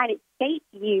that the United States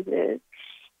uses,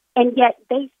 and yet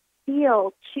they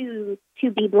still choose to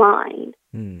be blind.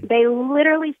 They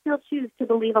literally still choose to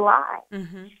believe a lie.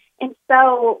 And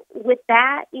so with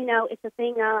that, you know, it's a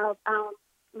thing of,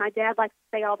 my dad likes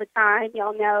to say all the time,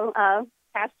 y'all know,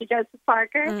 Pastor Joseph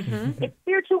Parker, it's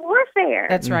spiritual warfare.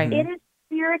 That's right. It is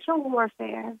spiritual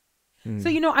warfare. So,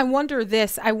 you know, I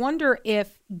wonder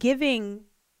if giving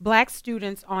Black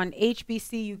students on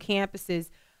HBCU campuses,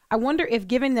 I wonder if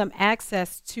giving them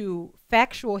access to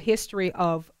factual history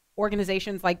of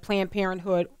organizations like Planned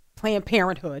Parenthood,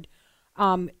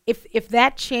 if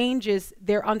that changes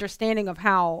their understanding of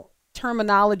how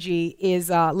terminology is,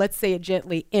 let's say it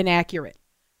gently, inaccurate.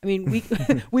 I mean,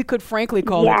 we could frankly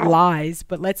call it lies,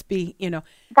 but let's be, you know.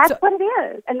 That's what it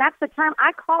is. And that's the term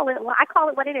I call it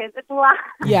what it is. It's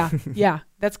lies. Yeah,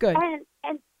 that's good.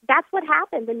 And that's what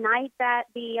happened the night that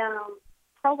the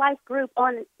pro-life group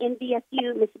on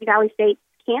NVSU, Mississippi Valley State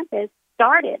campus,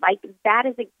 started. Like, that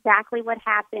is exactly what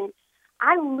happened.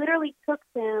 I literally took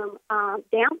them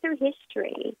down through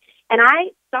history, and I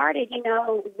started, you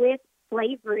know, with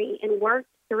slavery and worked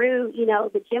through, you know,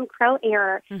 the Jim Crow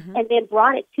era, and then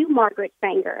brought it to Margaret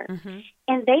Sanger.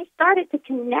 And they started to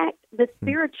connect the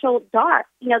spiritual dots,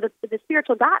 you know, the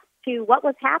spiritual dots to what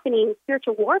was happening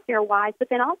spiritual warfare-wise, but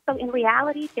then also in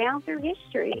reality down through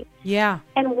history. Yeah.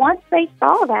 And once they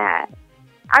saw that,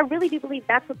 I really do believe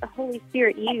that's what the Holy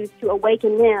Spirit used to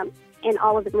awaken them, and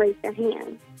all of them raised their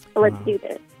hands. So let's do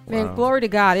this. Man, glory to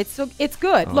God. It's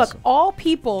good. Awesome. Look, all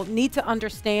people need to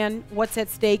understand what's at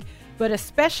stake, but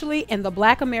especially in the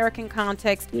Black American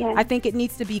context, I think it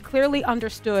needs to be clearly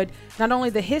understood not only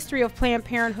the history of Planned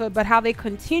Parenthood, but how they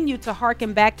continue to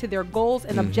harken back to their goals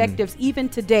and objectives even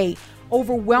today.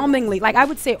 Overwhelmingly, like I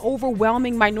would say,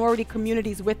 overwhelming minority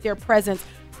communities with their presence,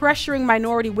 pressuring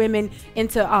minority women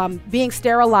into being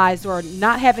sterilized or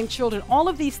not having children, all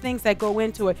of these things that go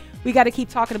into it. We got to keep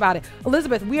talking about it.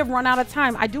 Elizabeth, we have run out of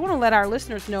time. I do want to let our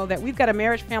listeners know that we've got a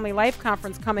Marriage Family Life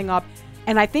Conference coming up,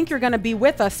 and I think you're going to be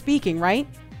with us speaking, right?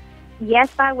 Yes,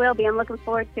 I will be. I'm looking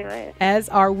forward to it. As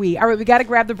are we. All right, we got to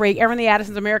grab the break. Erin Lee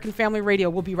Addison's American Family Radio.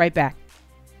 We'll be right back.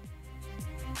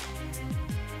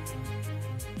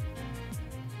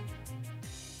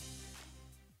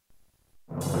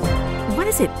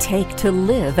 does it take to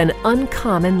live an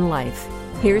uncommon life?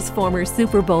 Here's former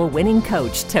Super Bowl winning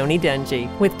coach Tony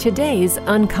Dungy with today's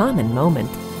uncommon moment.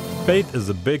 Faith is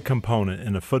a big component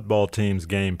in a football team's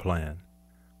game plan.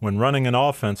 When running an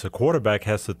offense, a quarterback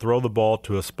has to throw the ball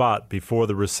to a spot before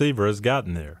the receiver has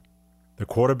gotten there. The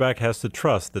quarterback has to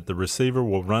trust that the receiver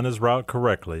will run his route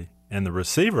correctly, and the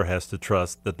receiver has to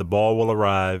trust that the ball will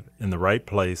arrive in the right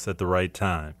place at the right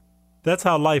time. That's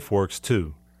how life works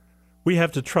too. We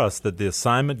have to trust that the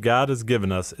assignment God has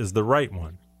given us is the right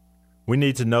one. We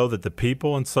need to know that the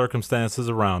people and circumstances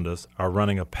around us are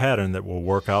running a pattern that will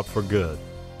work out for good.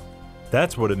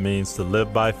 That's what it means to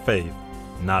live by faith,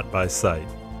 not by sight.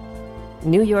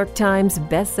 New York Times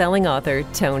best-selling author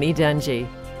Tony Dungy.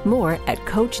 More at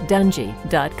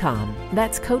CoachDungy.com.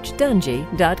 That's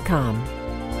CoachDungy.com.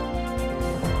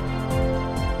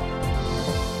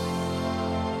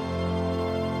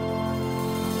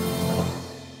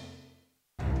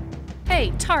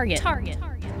 Hey, Target.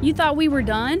 You thought we were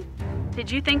done?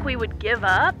 Did you think we would give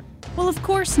up? Well, of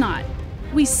course not.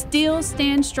 We still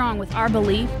stand strong with our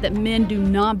belief that men do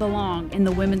not belong in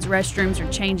the women's restrooms or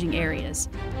changing areas.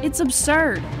 It's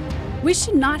absurd. We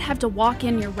should not have to walk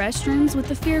in your restrooms with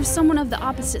the fear of someone of the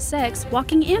opposite sex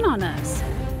walking in on us.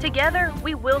 Together,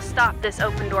 we will stop this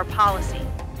open door policy.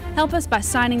 Help us by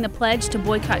signing the pledge to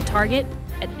boycott Target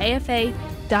at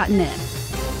afa.net.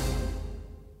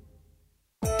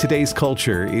 Today's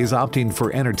culture is opting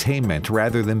for entertainment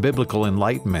rather than biblical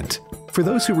enlightenment. For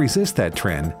those who resist that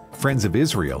trend, Friends of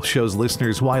Israel shows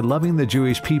listeners why loving the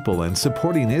Jewish people and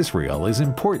supporting Israel is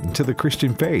important to the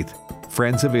Christian faith.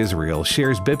 Friends of Israel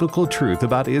shares biblical truth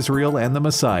about Israel and the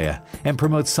Messiah and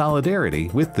promotes solidarity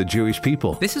with the Jewish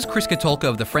people. This is Chris Katolka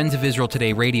of the Friends of Israel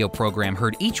Today radio program,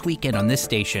 heard each weekend on this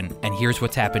station, and here's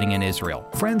what's happening in Israel.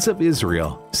 Friends of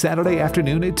Israel, Saturday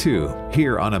afternoon at 2,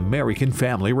 here on American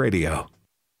Family Radio.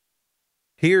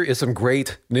 Here is some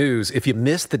great news. If you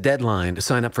missed the deadline to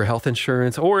sign up for health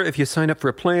insurance, or if you sign up for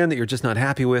a plan that you're just not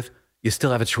happy with, you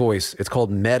still have a choice. It's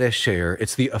called MediShare.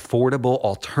 It's the affordable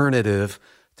alternative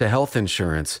to health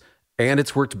insurance, and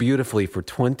it's worked beautifully for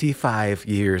 25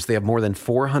 years. They have more than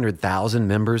 400,000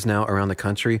 members now around the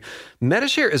country.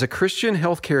 MediShare is a Christian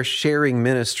healthcare sharing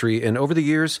ministry, and over the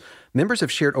years, members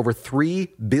have shared over $3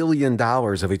 billion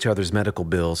of each other's medical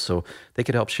bills, so they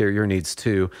could help share your needs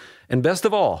too. And best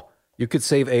of all, you could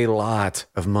save a lot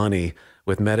of money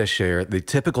with MediShare. The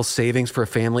typical savings for a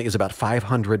family is about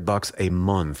 $500 a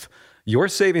month. Your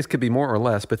savings could be more or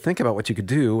less, but think about what you could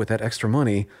do with that extra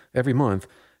money every month.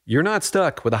 You're not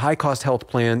stuck with a high-cost health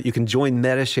plan. You can join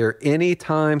MediShare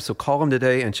anytime, so call them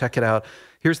today and check it out.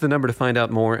 Here's the number to find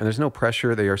out more, and there's no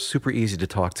pressure. They are super easy to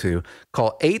talk to.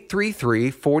 Call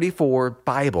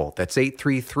 833-44-BIBLE. That's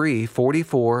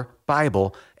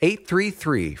 833-44-BIBLE,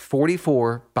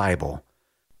 833-44-BIBLE.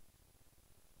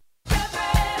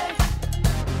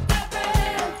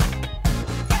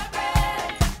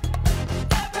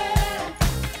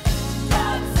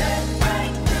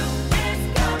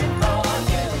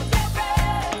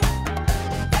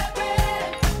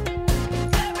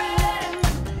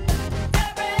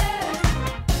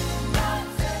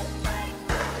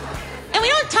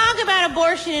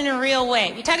 Abortion in a real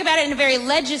way. We talk about it in a very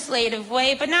legislative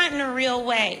way, but not in a real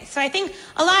way. So I think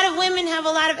a lot of women have a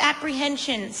lot of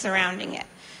apprehension surrounding it.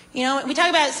 You know, we talk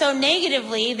about it so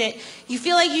negatively that you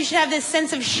feel like you should have this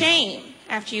sense of shame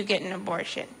after you get an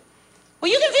abortion.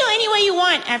 Well, you can feel any way you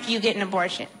want after you get an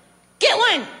abortion. Get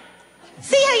one.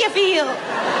 See how you feel.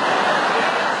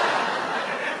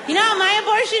 You know how my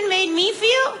abortion made me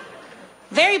feel?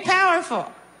 Very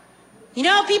powerful. You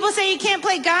know how people say you can't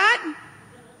play God?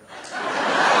 I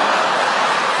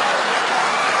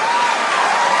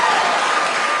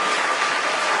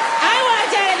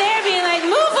walked out of there being like,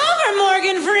 move over,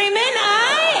 Morgan Freeman,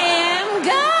 I am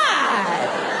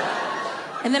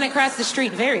God. And then I crossed the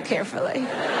street very carefully.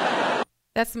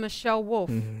 That's Michelle Wolf.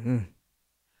 Mm-hmm.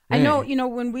 I know,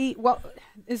 when this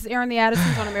is Aaron the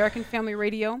Addisons on American Family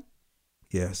Radio.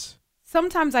 Yes.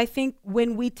 Sometimes I think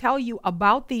when we tell you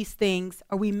about these things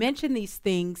or we mention these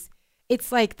things, it's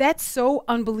like, that's so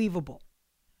unbelievable.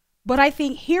 But I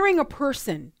think hearing a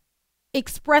person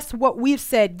express what we've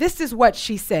said, this is what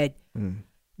she said,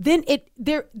 then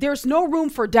there's no room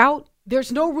for doubt.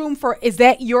 There's no room for, is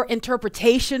that your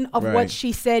interpretation of what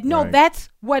she said? No, that's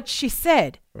what she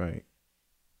said. Right.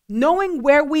 Knowing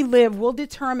where we live will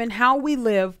determine how we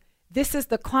live. This is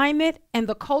the climate and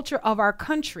the culture of our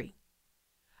country.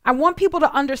 I want people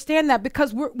to understand that,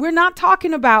 because we're not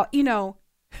talking about,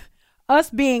 us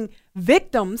being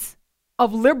victims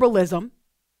of liberalism.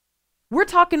 We're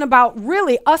talking about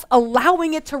really us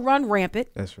allowing it to run rampant.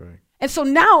 That's right. And so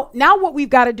now what we've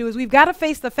got to do is we've got to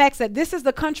face the facts that this is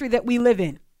the country that we live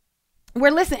in.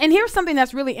 And here's something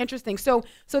that's really interesting. So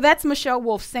that's Michelle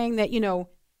Wolf saying that,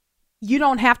 you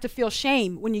don't have to feel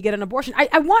shame when you get an abortion.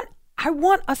 I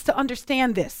want us to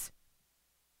understand this.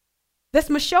 That's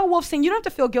Michelle Wolf saying you don't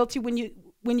have to feel guilty when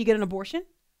you get an abortion.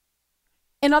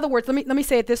 In other words, let me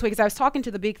say it this way, because I was talking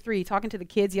to the big three, talking to the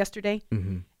kids yesterday,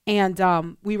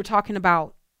 and we were talking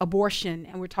about abortion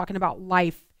and we were talking about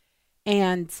life.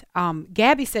 And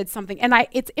Gabby said something, and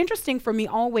it's interesting for me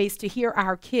always to hear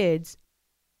our kids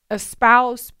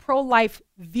espouse pro-life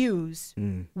views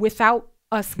without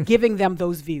us giving them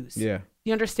those views. Yeah.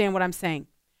 You understand what I'm saying?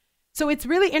 So it's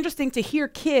really interesting to hear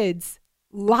kids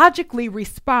logically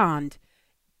respond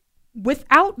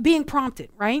without being prompted,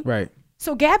 right? Right.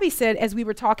 So Gabby said, as we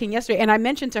were talking yesterday, and I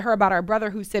mentioned to her about our brother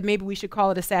who said maybe we should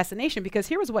call it assassination, because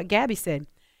here was what Gabby said.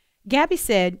 Gabby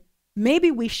said, maybe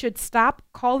we should stop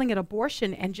calling it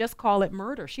abortion and just call it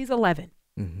murder. She's 11.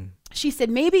 She said,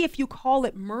 maybe if you call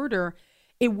it murder,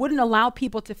 it wouldn't allow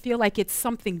people to feel like it's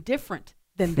something different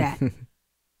than that.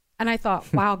 And I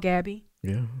thought, wow, Gabby,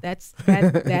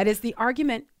 that is the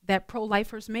argument that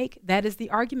pro-lifers make. That is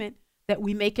the argument that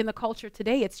we make in the culture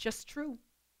today. It's just true.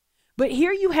 But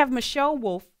here you have Michelle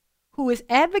Wolf, who is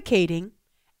advocating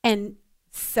and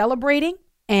celebrating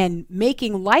and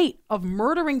making light of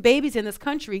murdering babies in this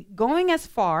country, going as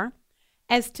far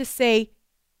as to say,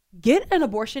 get an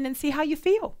abortion and see how you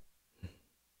feel.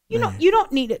 You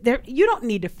don't need it. You don't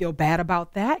need to feel bad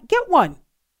about that. Get one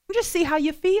and just see how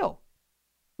you feel.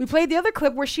 We played the other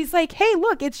clip where she's like, hey,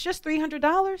 look, it's just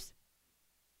 $300.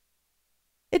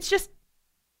 It's just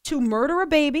to murder a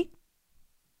baby.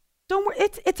 Don't worry,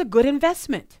 it's a good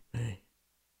investment.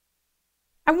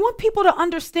 I want people to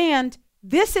understand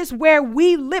this is where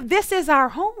we live. This is our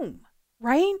home,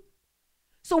 right?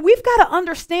 So we've got to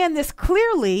understand this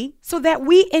clearly so that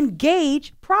we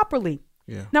engage properly.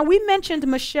 Yeah. Now, we mentioned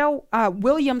Michelle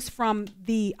Williams from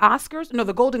the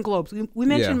the Golden Globes. We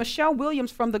mentioned Michelle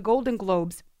Williams from the Golden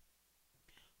Globes,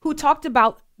 who talked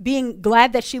about being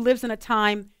glad that she lives in a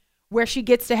time where she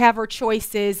gets to have her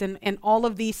choices and all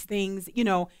of these things,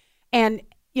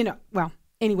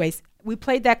 anyways, we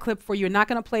played that clip for you. We're not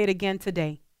going to play it again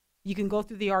today. You can go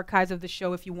through the archives of the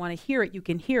show. If you want to hear it, you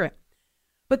can hear it.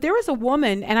 But there is a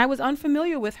woman, and I was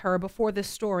unfamiliar with her before this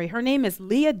story. Her name is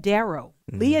Leah Darrow.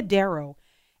 Leah Darrow.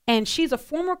 And she's a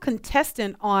former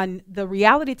contestant on the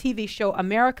reality TV show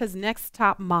America's Next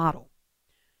Top Model.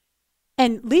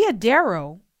 And Leah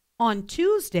Darrow on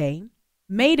Tuesday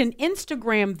made an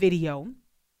Instagram video.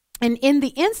 And in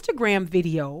the Instagram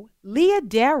video, Leah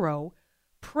Darrow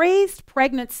praised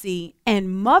pregnancy and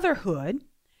motherhood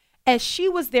as she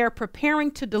was there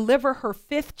preparing to deliver her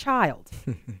 5th child.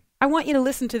 I want you to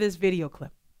listen to this video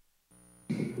clip.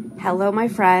 Hello, my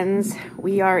friends.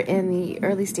 We are in the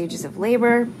early stages of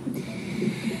labor.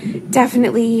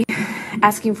 Definitely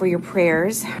asking for your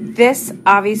prayers. This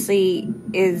obviously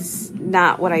is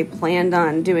not what I planned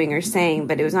on doing or saying,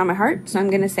 but it was on my heart, so I'm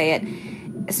going to say it,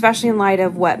 especially in light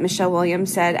of what Michelle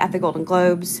Williams said at the Golden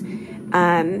Globes.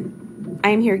 I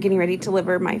am here getting ready to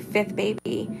deliver my 5th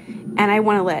baby, and I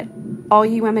want to let all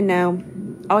you women know,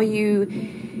 all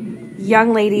you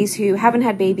young ladies who haven't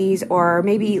had babies or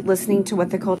maybe listening to what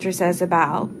the culture says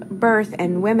about birth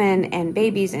and women and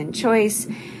babies and choice,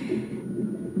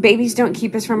 babies don't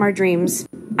keep us from our dreams.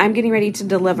 I'm getting ready to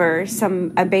deliver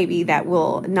a baby that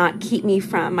will not keep me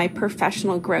from my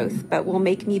professional growth, but will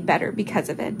make me better because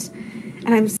of it.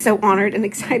 And I'm so honored and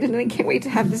excited, and I can't wait to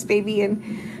have this baby. And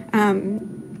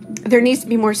there needs to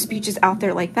be more speeches out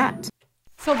there like that.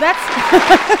 So that's,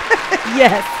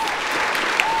 yes.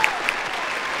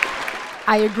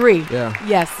 I agree. Yeah.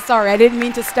 Yes. Sorry, I didn't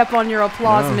mean to step on your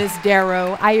applause, Ms.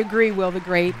 Darrow. I agree, Will the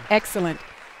Great. Excellent.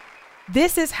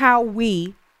 This is how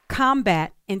we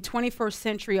combat in 21st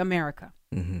century America.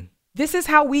 Mm-hmm. This is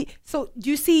how so do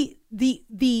you see the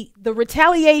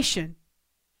retaliation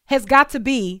has got to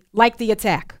be like the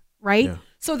attack, right? Yeah.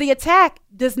 So the attack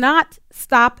does not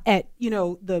stop at,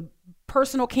 the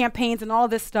personal campaigns and all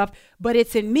this stuff, but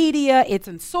it's in media, it's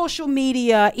in social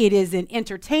media, it is in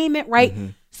entertainment, right? Mm-hmm.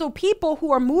 So people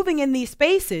who are moving in these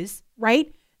spaces,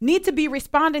 right, need to be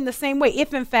responding the same way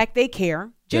if in fact they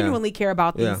genuinely care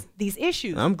about these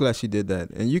issues. I'm glad she did that.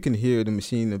 And you can hear the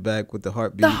machine in the back with the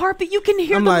heartbeat. The heartbeat, you can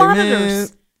hear the monitors.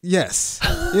 Man, yes.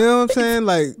 You know what I'm saying?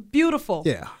 Like beautiful.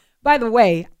 Yeah. By the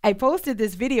way, I posted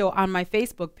this video on my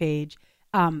Facebook page.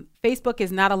 Facebook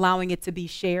is not allowing it to be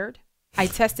shared. I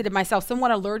tested it myself.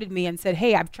 Someone alerted me and said,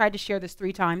 hey, I've tried to share this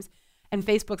 3 times and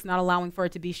Facebook's not allowing for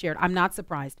it to be shared. I'm not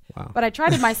surprised. Wow. But I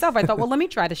tried it myself. I thought, well, let me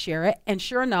try to share it. And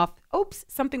sure enough, oops,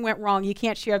 something went wrong. You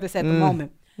can't share this at the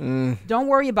moment. Don't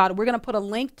worry about it. We're going to put a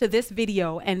link to this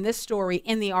video and this story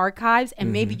in the archives,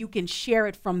 and maybe you can share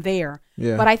it from there.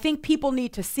 Yeah. But I think people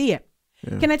need to see it.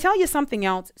 Yeah. Can I tell you something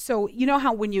else? So you know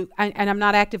how when and I'm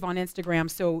not active on Instagram,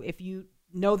 so if you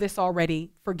know this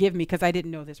already, forgive me because I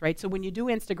didn't know this, right? So when you do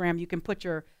Instagram, you can put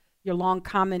your long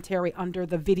commentary under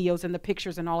the videos and the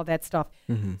pictures and all of that stuff.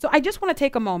 So I just want to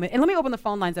take a moment, and let me open the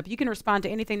phone lines up. You can respond to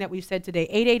anything that we've said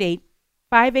today.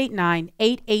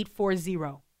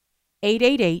 888-589-8840.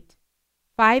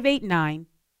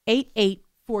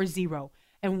 888-589-8840.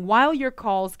 And while your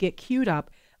calls get queued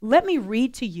up, let me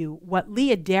read to you what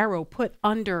Leah Darrow put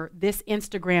under this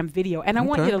Instagram video. And I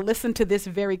want you to listen to this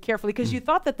very carefully because you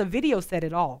thought that the video said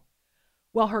it all.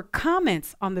 Well, her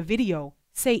comments on the video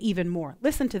say even more.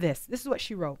 Listen to this. This is what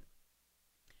she wrote.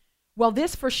 Well,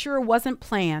 this for sure wasn't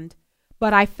planned,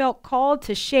 but I felt called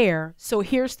to share, so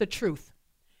here's the truth.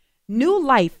 New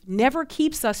life never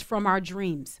keeps us from our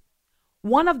dreams.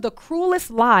 One of the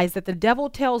cruelest lies that the devil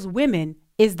tells women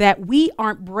is that we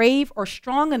aren't brave or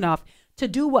strong enough to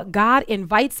do what God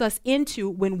invites us into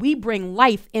when we bring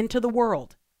life into the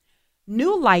world.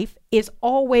 New life is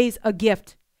always a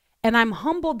gift, and I'm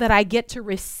humbled that I get to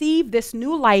receive this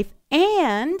new life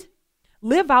and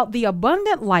live out the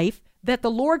abundant life that the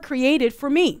Lord created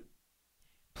for me.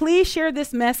 Please share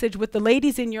this message with the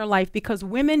ladies in your life because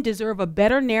women deserve a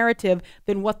better narrative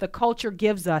than what the culture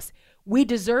gives us. We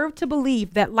deserve to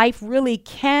believe that life really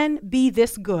can be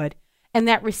this good and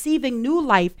that receiving new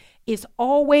life is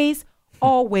always,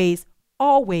 always,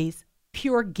 always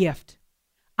pure gift.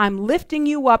 I'm lifting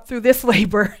you up through this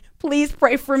labor. Please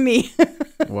pray for me.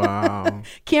 Wow.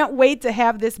 Can't wait to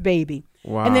have this baby.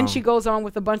 Wow. And then she goes on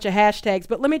with a bunch of hashtags.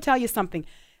 But let me tell you something.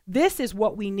 This is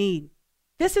what we need.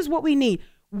 This is what we need.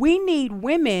 We need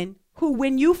women who,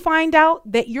 when you find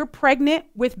out that you're pregnant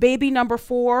with baby number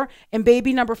 4 and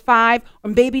baby number 5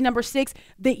 and baby number 6,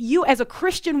 that you as a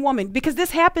Christian woman, because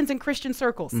this happens in Christian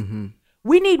circles,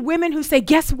 we need women who say,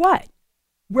 guess what?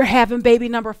 We're having baby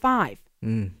number 5.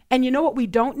 And you know what we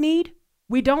don't need?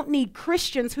 We don't need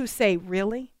Christians who say,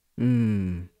 really?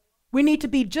 We need to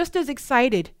be just as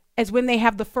excited as when they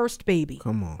have the first baby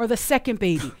or the second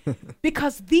baby.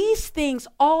 Because these things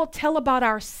all tell about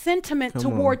our sentiment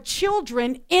toward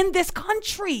children in this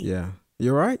country. Yeah,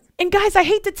 you're right. And guys, I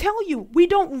hate to tell you, we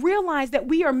don't realize that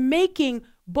we are making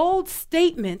bold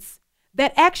statements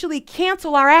that actually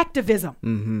cancel our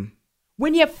activism.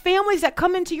 When you have families that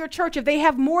come into your church, if they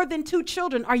have more than 2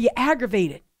 children, are you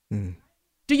aggravated?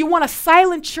 Do you want a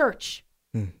silent church?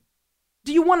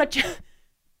 Do you want to...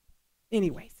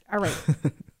 Anyways, all right.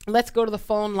 Let's go to the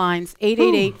phone lines,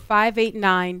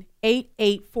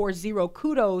 888-589-8840.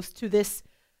 Kudos to this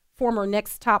former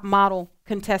Next Top Model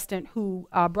contestant who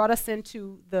brought us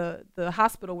into the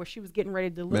hospital where she was getting ready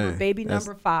to deliver baby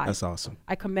number 5. That's awesome.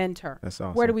 I commend her. That's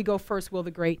awesome. Where do we go first, Will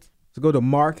the Great? Let's go to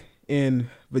Mark in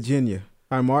Virginia.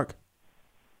 Hi, Mark.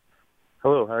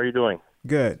 Hello, how are you doing?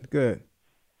 Good, good.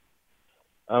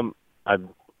 I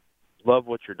love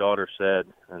what your daughter said,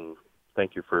 and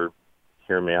thank you for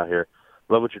hearing me out here.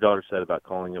 Love what your daughter said about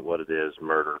calling it what it is,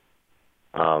 murder.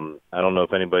 I don't know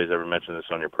if anybody's ever mentioned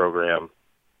this on your program.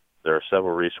 There are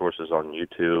several resources on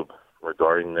YouTube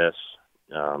regarding this.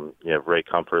 You have Ray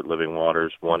Comfort, Living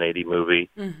Waters, 180 movie.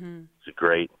 It's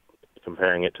great,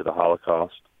 comparing it to the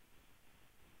Holocaust.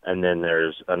 And then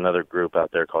there's another group out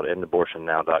there called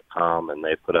endabortionnow.com, and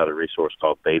they've put out a resource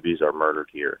called Babies Are Murdered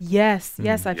Here. Yes,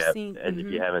 I've seen. And if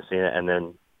you haven't seen it, and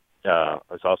then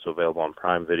it's also available on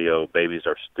Prime Video, Babies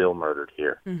Are Still Murdered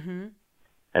Here. And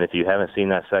if you haven't seen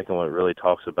that second one, it really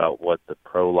talks about what the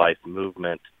pro-life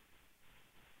movement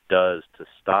does to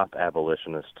stop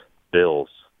abolitionist bills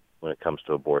when it comes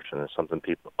to abortion. It's something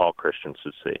all Christians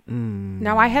should see.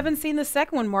 Now, I haven't seen the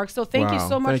second one, Mark, so thank you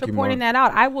so much for pointing that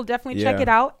out. I will definitely check it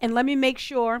out, and let me make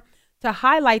sure to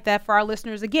highlight that for our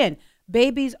listeners again.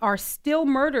 Babies Are Still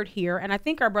Murdered Here, and I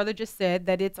think our brother just said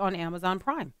that it's on Amazon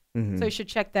Prime. So you should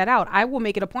check that out. I will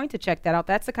make it a point to check that out.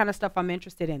 That's the kind of stuff I'm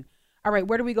interested in. All right,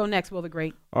 where do we go next, Will the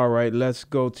Great? All right, let's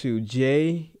go to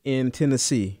Jay in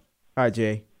Tennessee. Hi,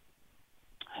 Jay.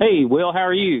 Hey, Will, how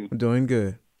are you? I'm doing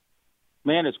good.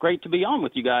 Man, it's great to be on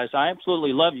with you guys. I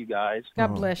absolutely love you guys.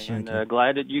 God bless you. And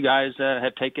glad that you guys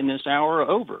have taken this hour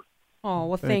over. Oh,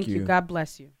 well, thank you. God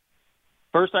bless you.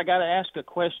 First, I got to ask a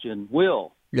question.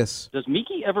 Will. Yes. Does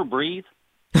Miki ever breathe?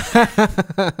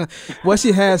 Well,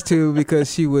 she has to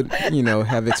because she would,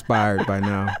 have expired by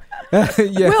now.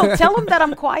 Yeah. Will, tell him that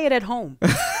I'm quiet at home.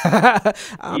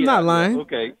 I'm not lying.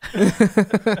 Okay.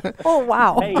 Oh,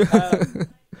 wow. Hey,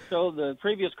 so the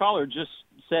previous caller just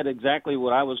said exactly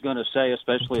what I was going to say,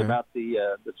 especially about the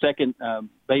second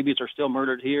Babies Are Still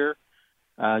Murdered Here.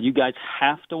 You guys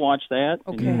have to watch that.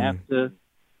 Okay. And you have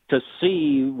to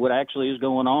see what actually is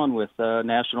going on with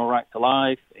National Right to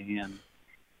Life and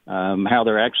how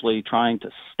they're actually trying to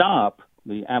stop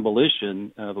the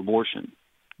abolition of abortion.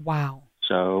 Wow.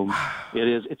 So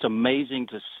it's amazing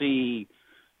to see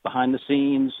behind the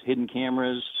scenes, hidden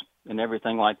cameras and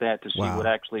everything like that to see what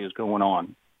actually is going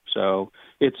on. So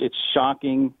it's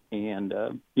shocking, and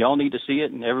y'all need to see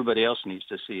it, and everybody else needs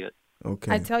to see it.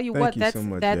 Okay. I tell you Thank what, you that's so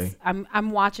much, that's Jay.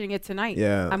 I'm watching it tonight.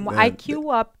 Yeah, I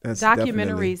queue up that's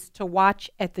documentaries to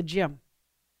watch at the gym.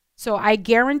 So I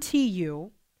guarantee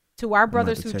you, to our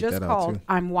brothers who just called,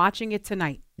 I'm watching it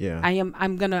tonight. Yeah.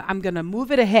 I'm gonna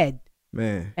move it ahead.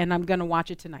 Man. And I'm gonna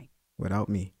watch it tonight. Without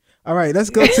me. All right, let's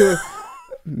go to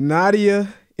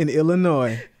Nadia in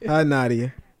Illinois. Hi,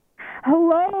 Nadia.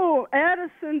 Hello,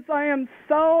 Addisons.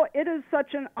 It is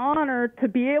such an honor to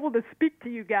be able to speak to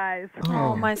you guys.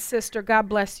 Oh, my sister. God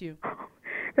bless you.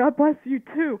 God bless you,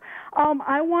 too.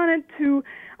 I wanted to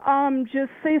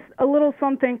just say a little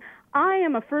something. I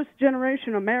am a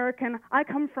first-generation American. I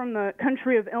come from the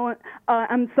country of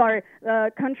the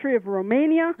country of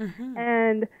Romania,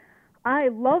 and I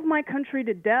love my country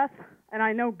to death, and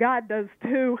I know God does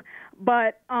too.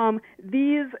 But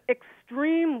these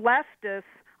extreme leftists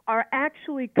are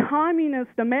actually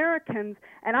communist Americans,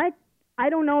 and I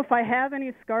don't know if I have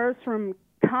any scars from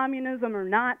communism or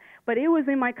not, but it was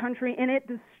in my country, and it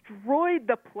destroyed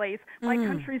the place. My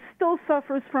country still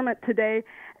suffers from it today,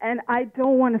 and I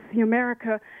don't want to see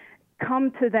America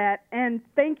come to that. And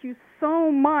thank you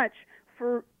so much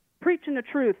for preaching the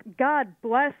truth. God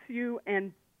bless you,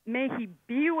 and may he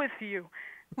be with you.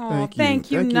 Oh,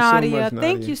 thank you, Nadia.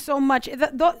 Thank you so much.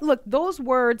 Look, those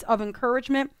words of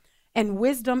encouragement and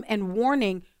wisdom and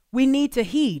warning, we need to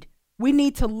heed. We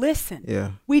need to listen.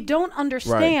 Yeah. We don't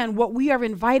understand what we are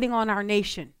inviting on our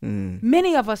nation.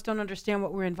 Many of us don't understand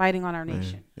what we're inviting on our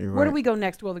nation. Where do we go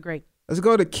next, Will the Great? Let's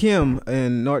go to Kim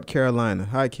in North Carolina.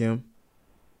 Hi, Kim.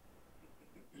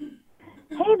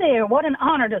 Hey there. What an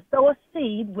honor to sow a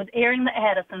seed with airing the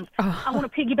Addisons. I want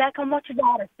to piggyback on what your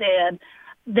daughter said,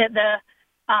 that the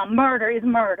murder is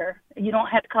murder. You don't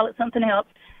have to call it something else.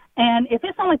 And if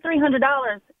it's only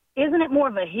 $300, isn't it more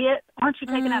of a hit? Aren't you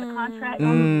taking out a contract?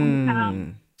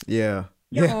 Yeah.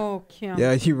 Oh, Kim.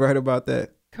 Yeah, you're right about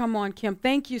that. Come on, Kim.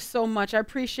 Thank you so much. I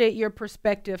appreciate your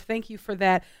perspective. Thank you for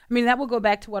that. I mean, that will go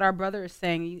back to what our brother is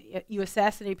saying. You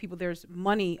assassinate people, there's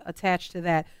money attached to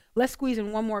that. Let's squeeze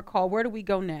in one more call. Where do we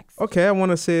go next? Okay, I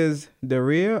want to say is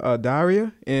Daria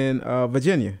in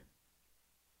Virginia.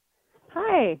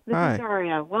 Hi, this Hi. is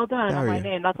Daria. Well done on my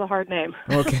name. That's a hard name.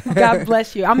 Okay. God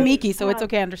bless you. I'm Miki, so it's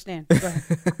okay. I understand. Go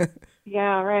ahead.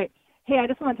 Yeah, right. Hey, I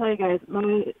just want to tell you guys,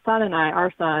 my son and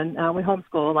our son, we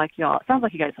homeschool like y'all. It sounds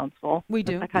like you guys homeschool. We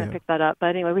do. I kind of picked that up. But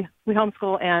anyway, we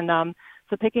homeschool. And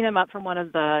so picking him up from one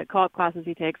of the co-op classes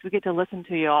he takes, we get to listen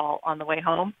to you all on the way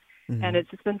home. And it's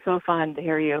just been so fun to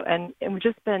hear you. And we've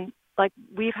just been, like,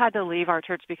 we've had to leave our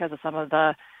church because of some of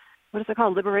the, what is it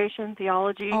called, liberation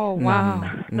theology. Oh, wow.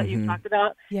 That you've talked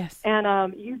about. Yes.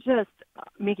 And you just,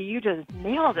 Miki, you just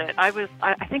nailed it. I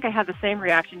think I had the same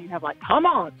reaction you have, like, come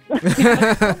on. Like,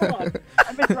 come on.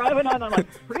 I've been driving on, I'm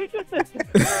like, preach it, sister.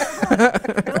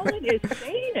 No one is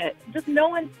saying it. Just no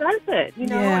one says it, you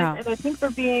know? Yeah. And I think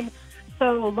for being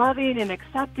so loving and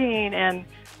accepting, and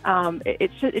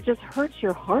it just hurts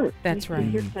your heart. That's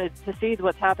right. To see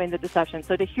what's happening, the deception.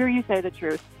 So to hear you say the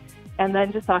truth, and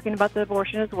then just talking about the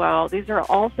abortion as well, these are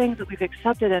all things that we've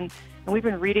accepted, and we've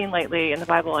been reading lately in the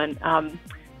Bible, and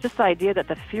just the idea that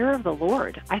the fear of the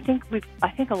Lord, I think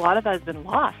a lot of that has been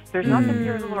lost. There's not the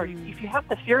fear of the Lord. If you have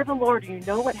the fear of the Lord, you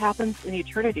know what happens in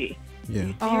eternity. Yeah.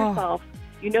 You see yourself.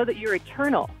 You know that you're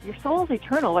eternal. Your soul is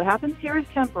eternal. What happens here is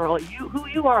temporal. Who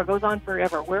you are goes on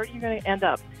forever. Where are you going to end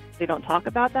up? They don't talk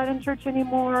about that in church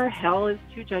anymore. Hell is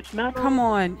too judgmental. Come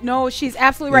on. No, she's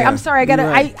absolutely right. I'm sorry.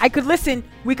 I could listen.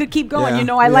 We could keep going. Yeah, You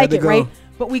know, I like it, go. right?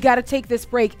 But we got to take this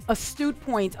break. Astute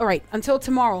points. All right. Until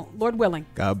tomorrow, Lord willing.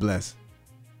 God bless.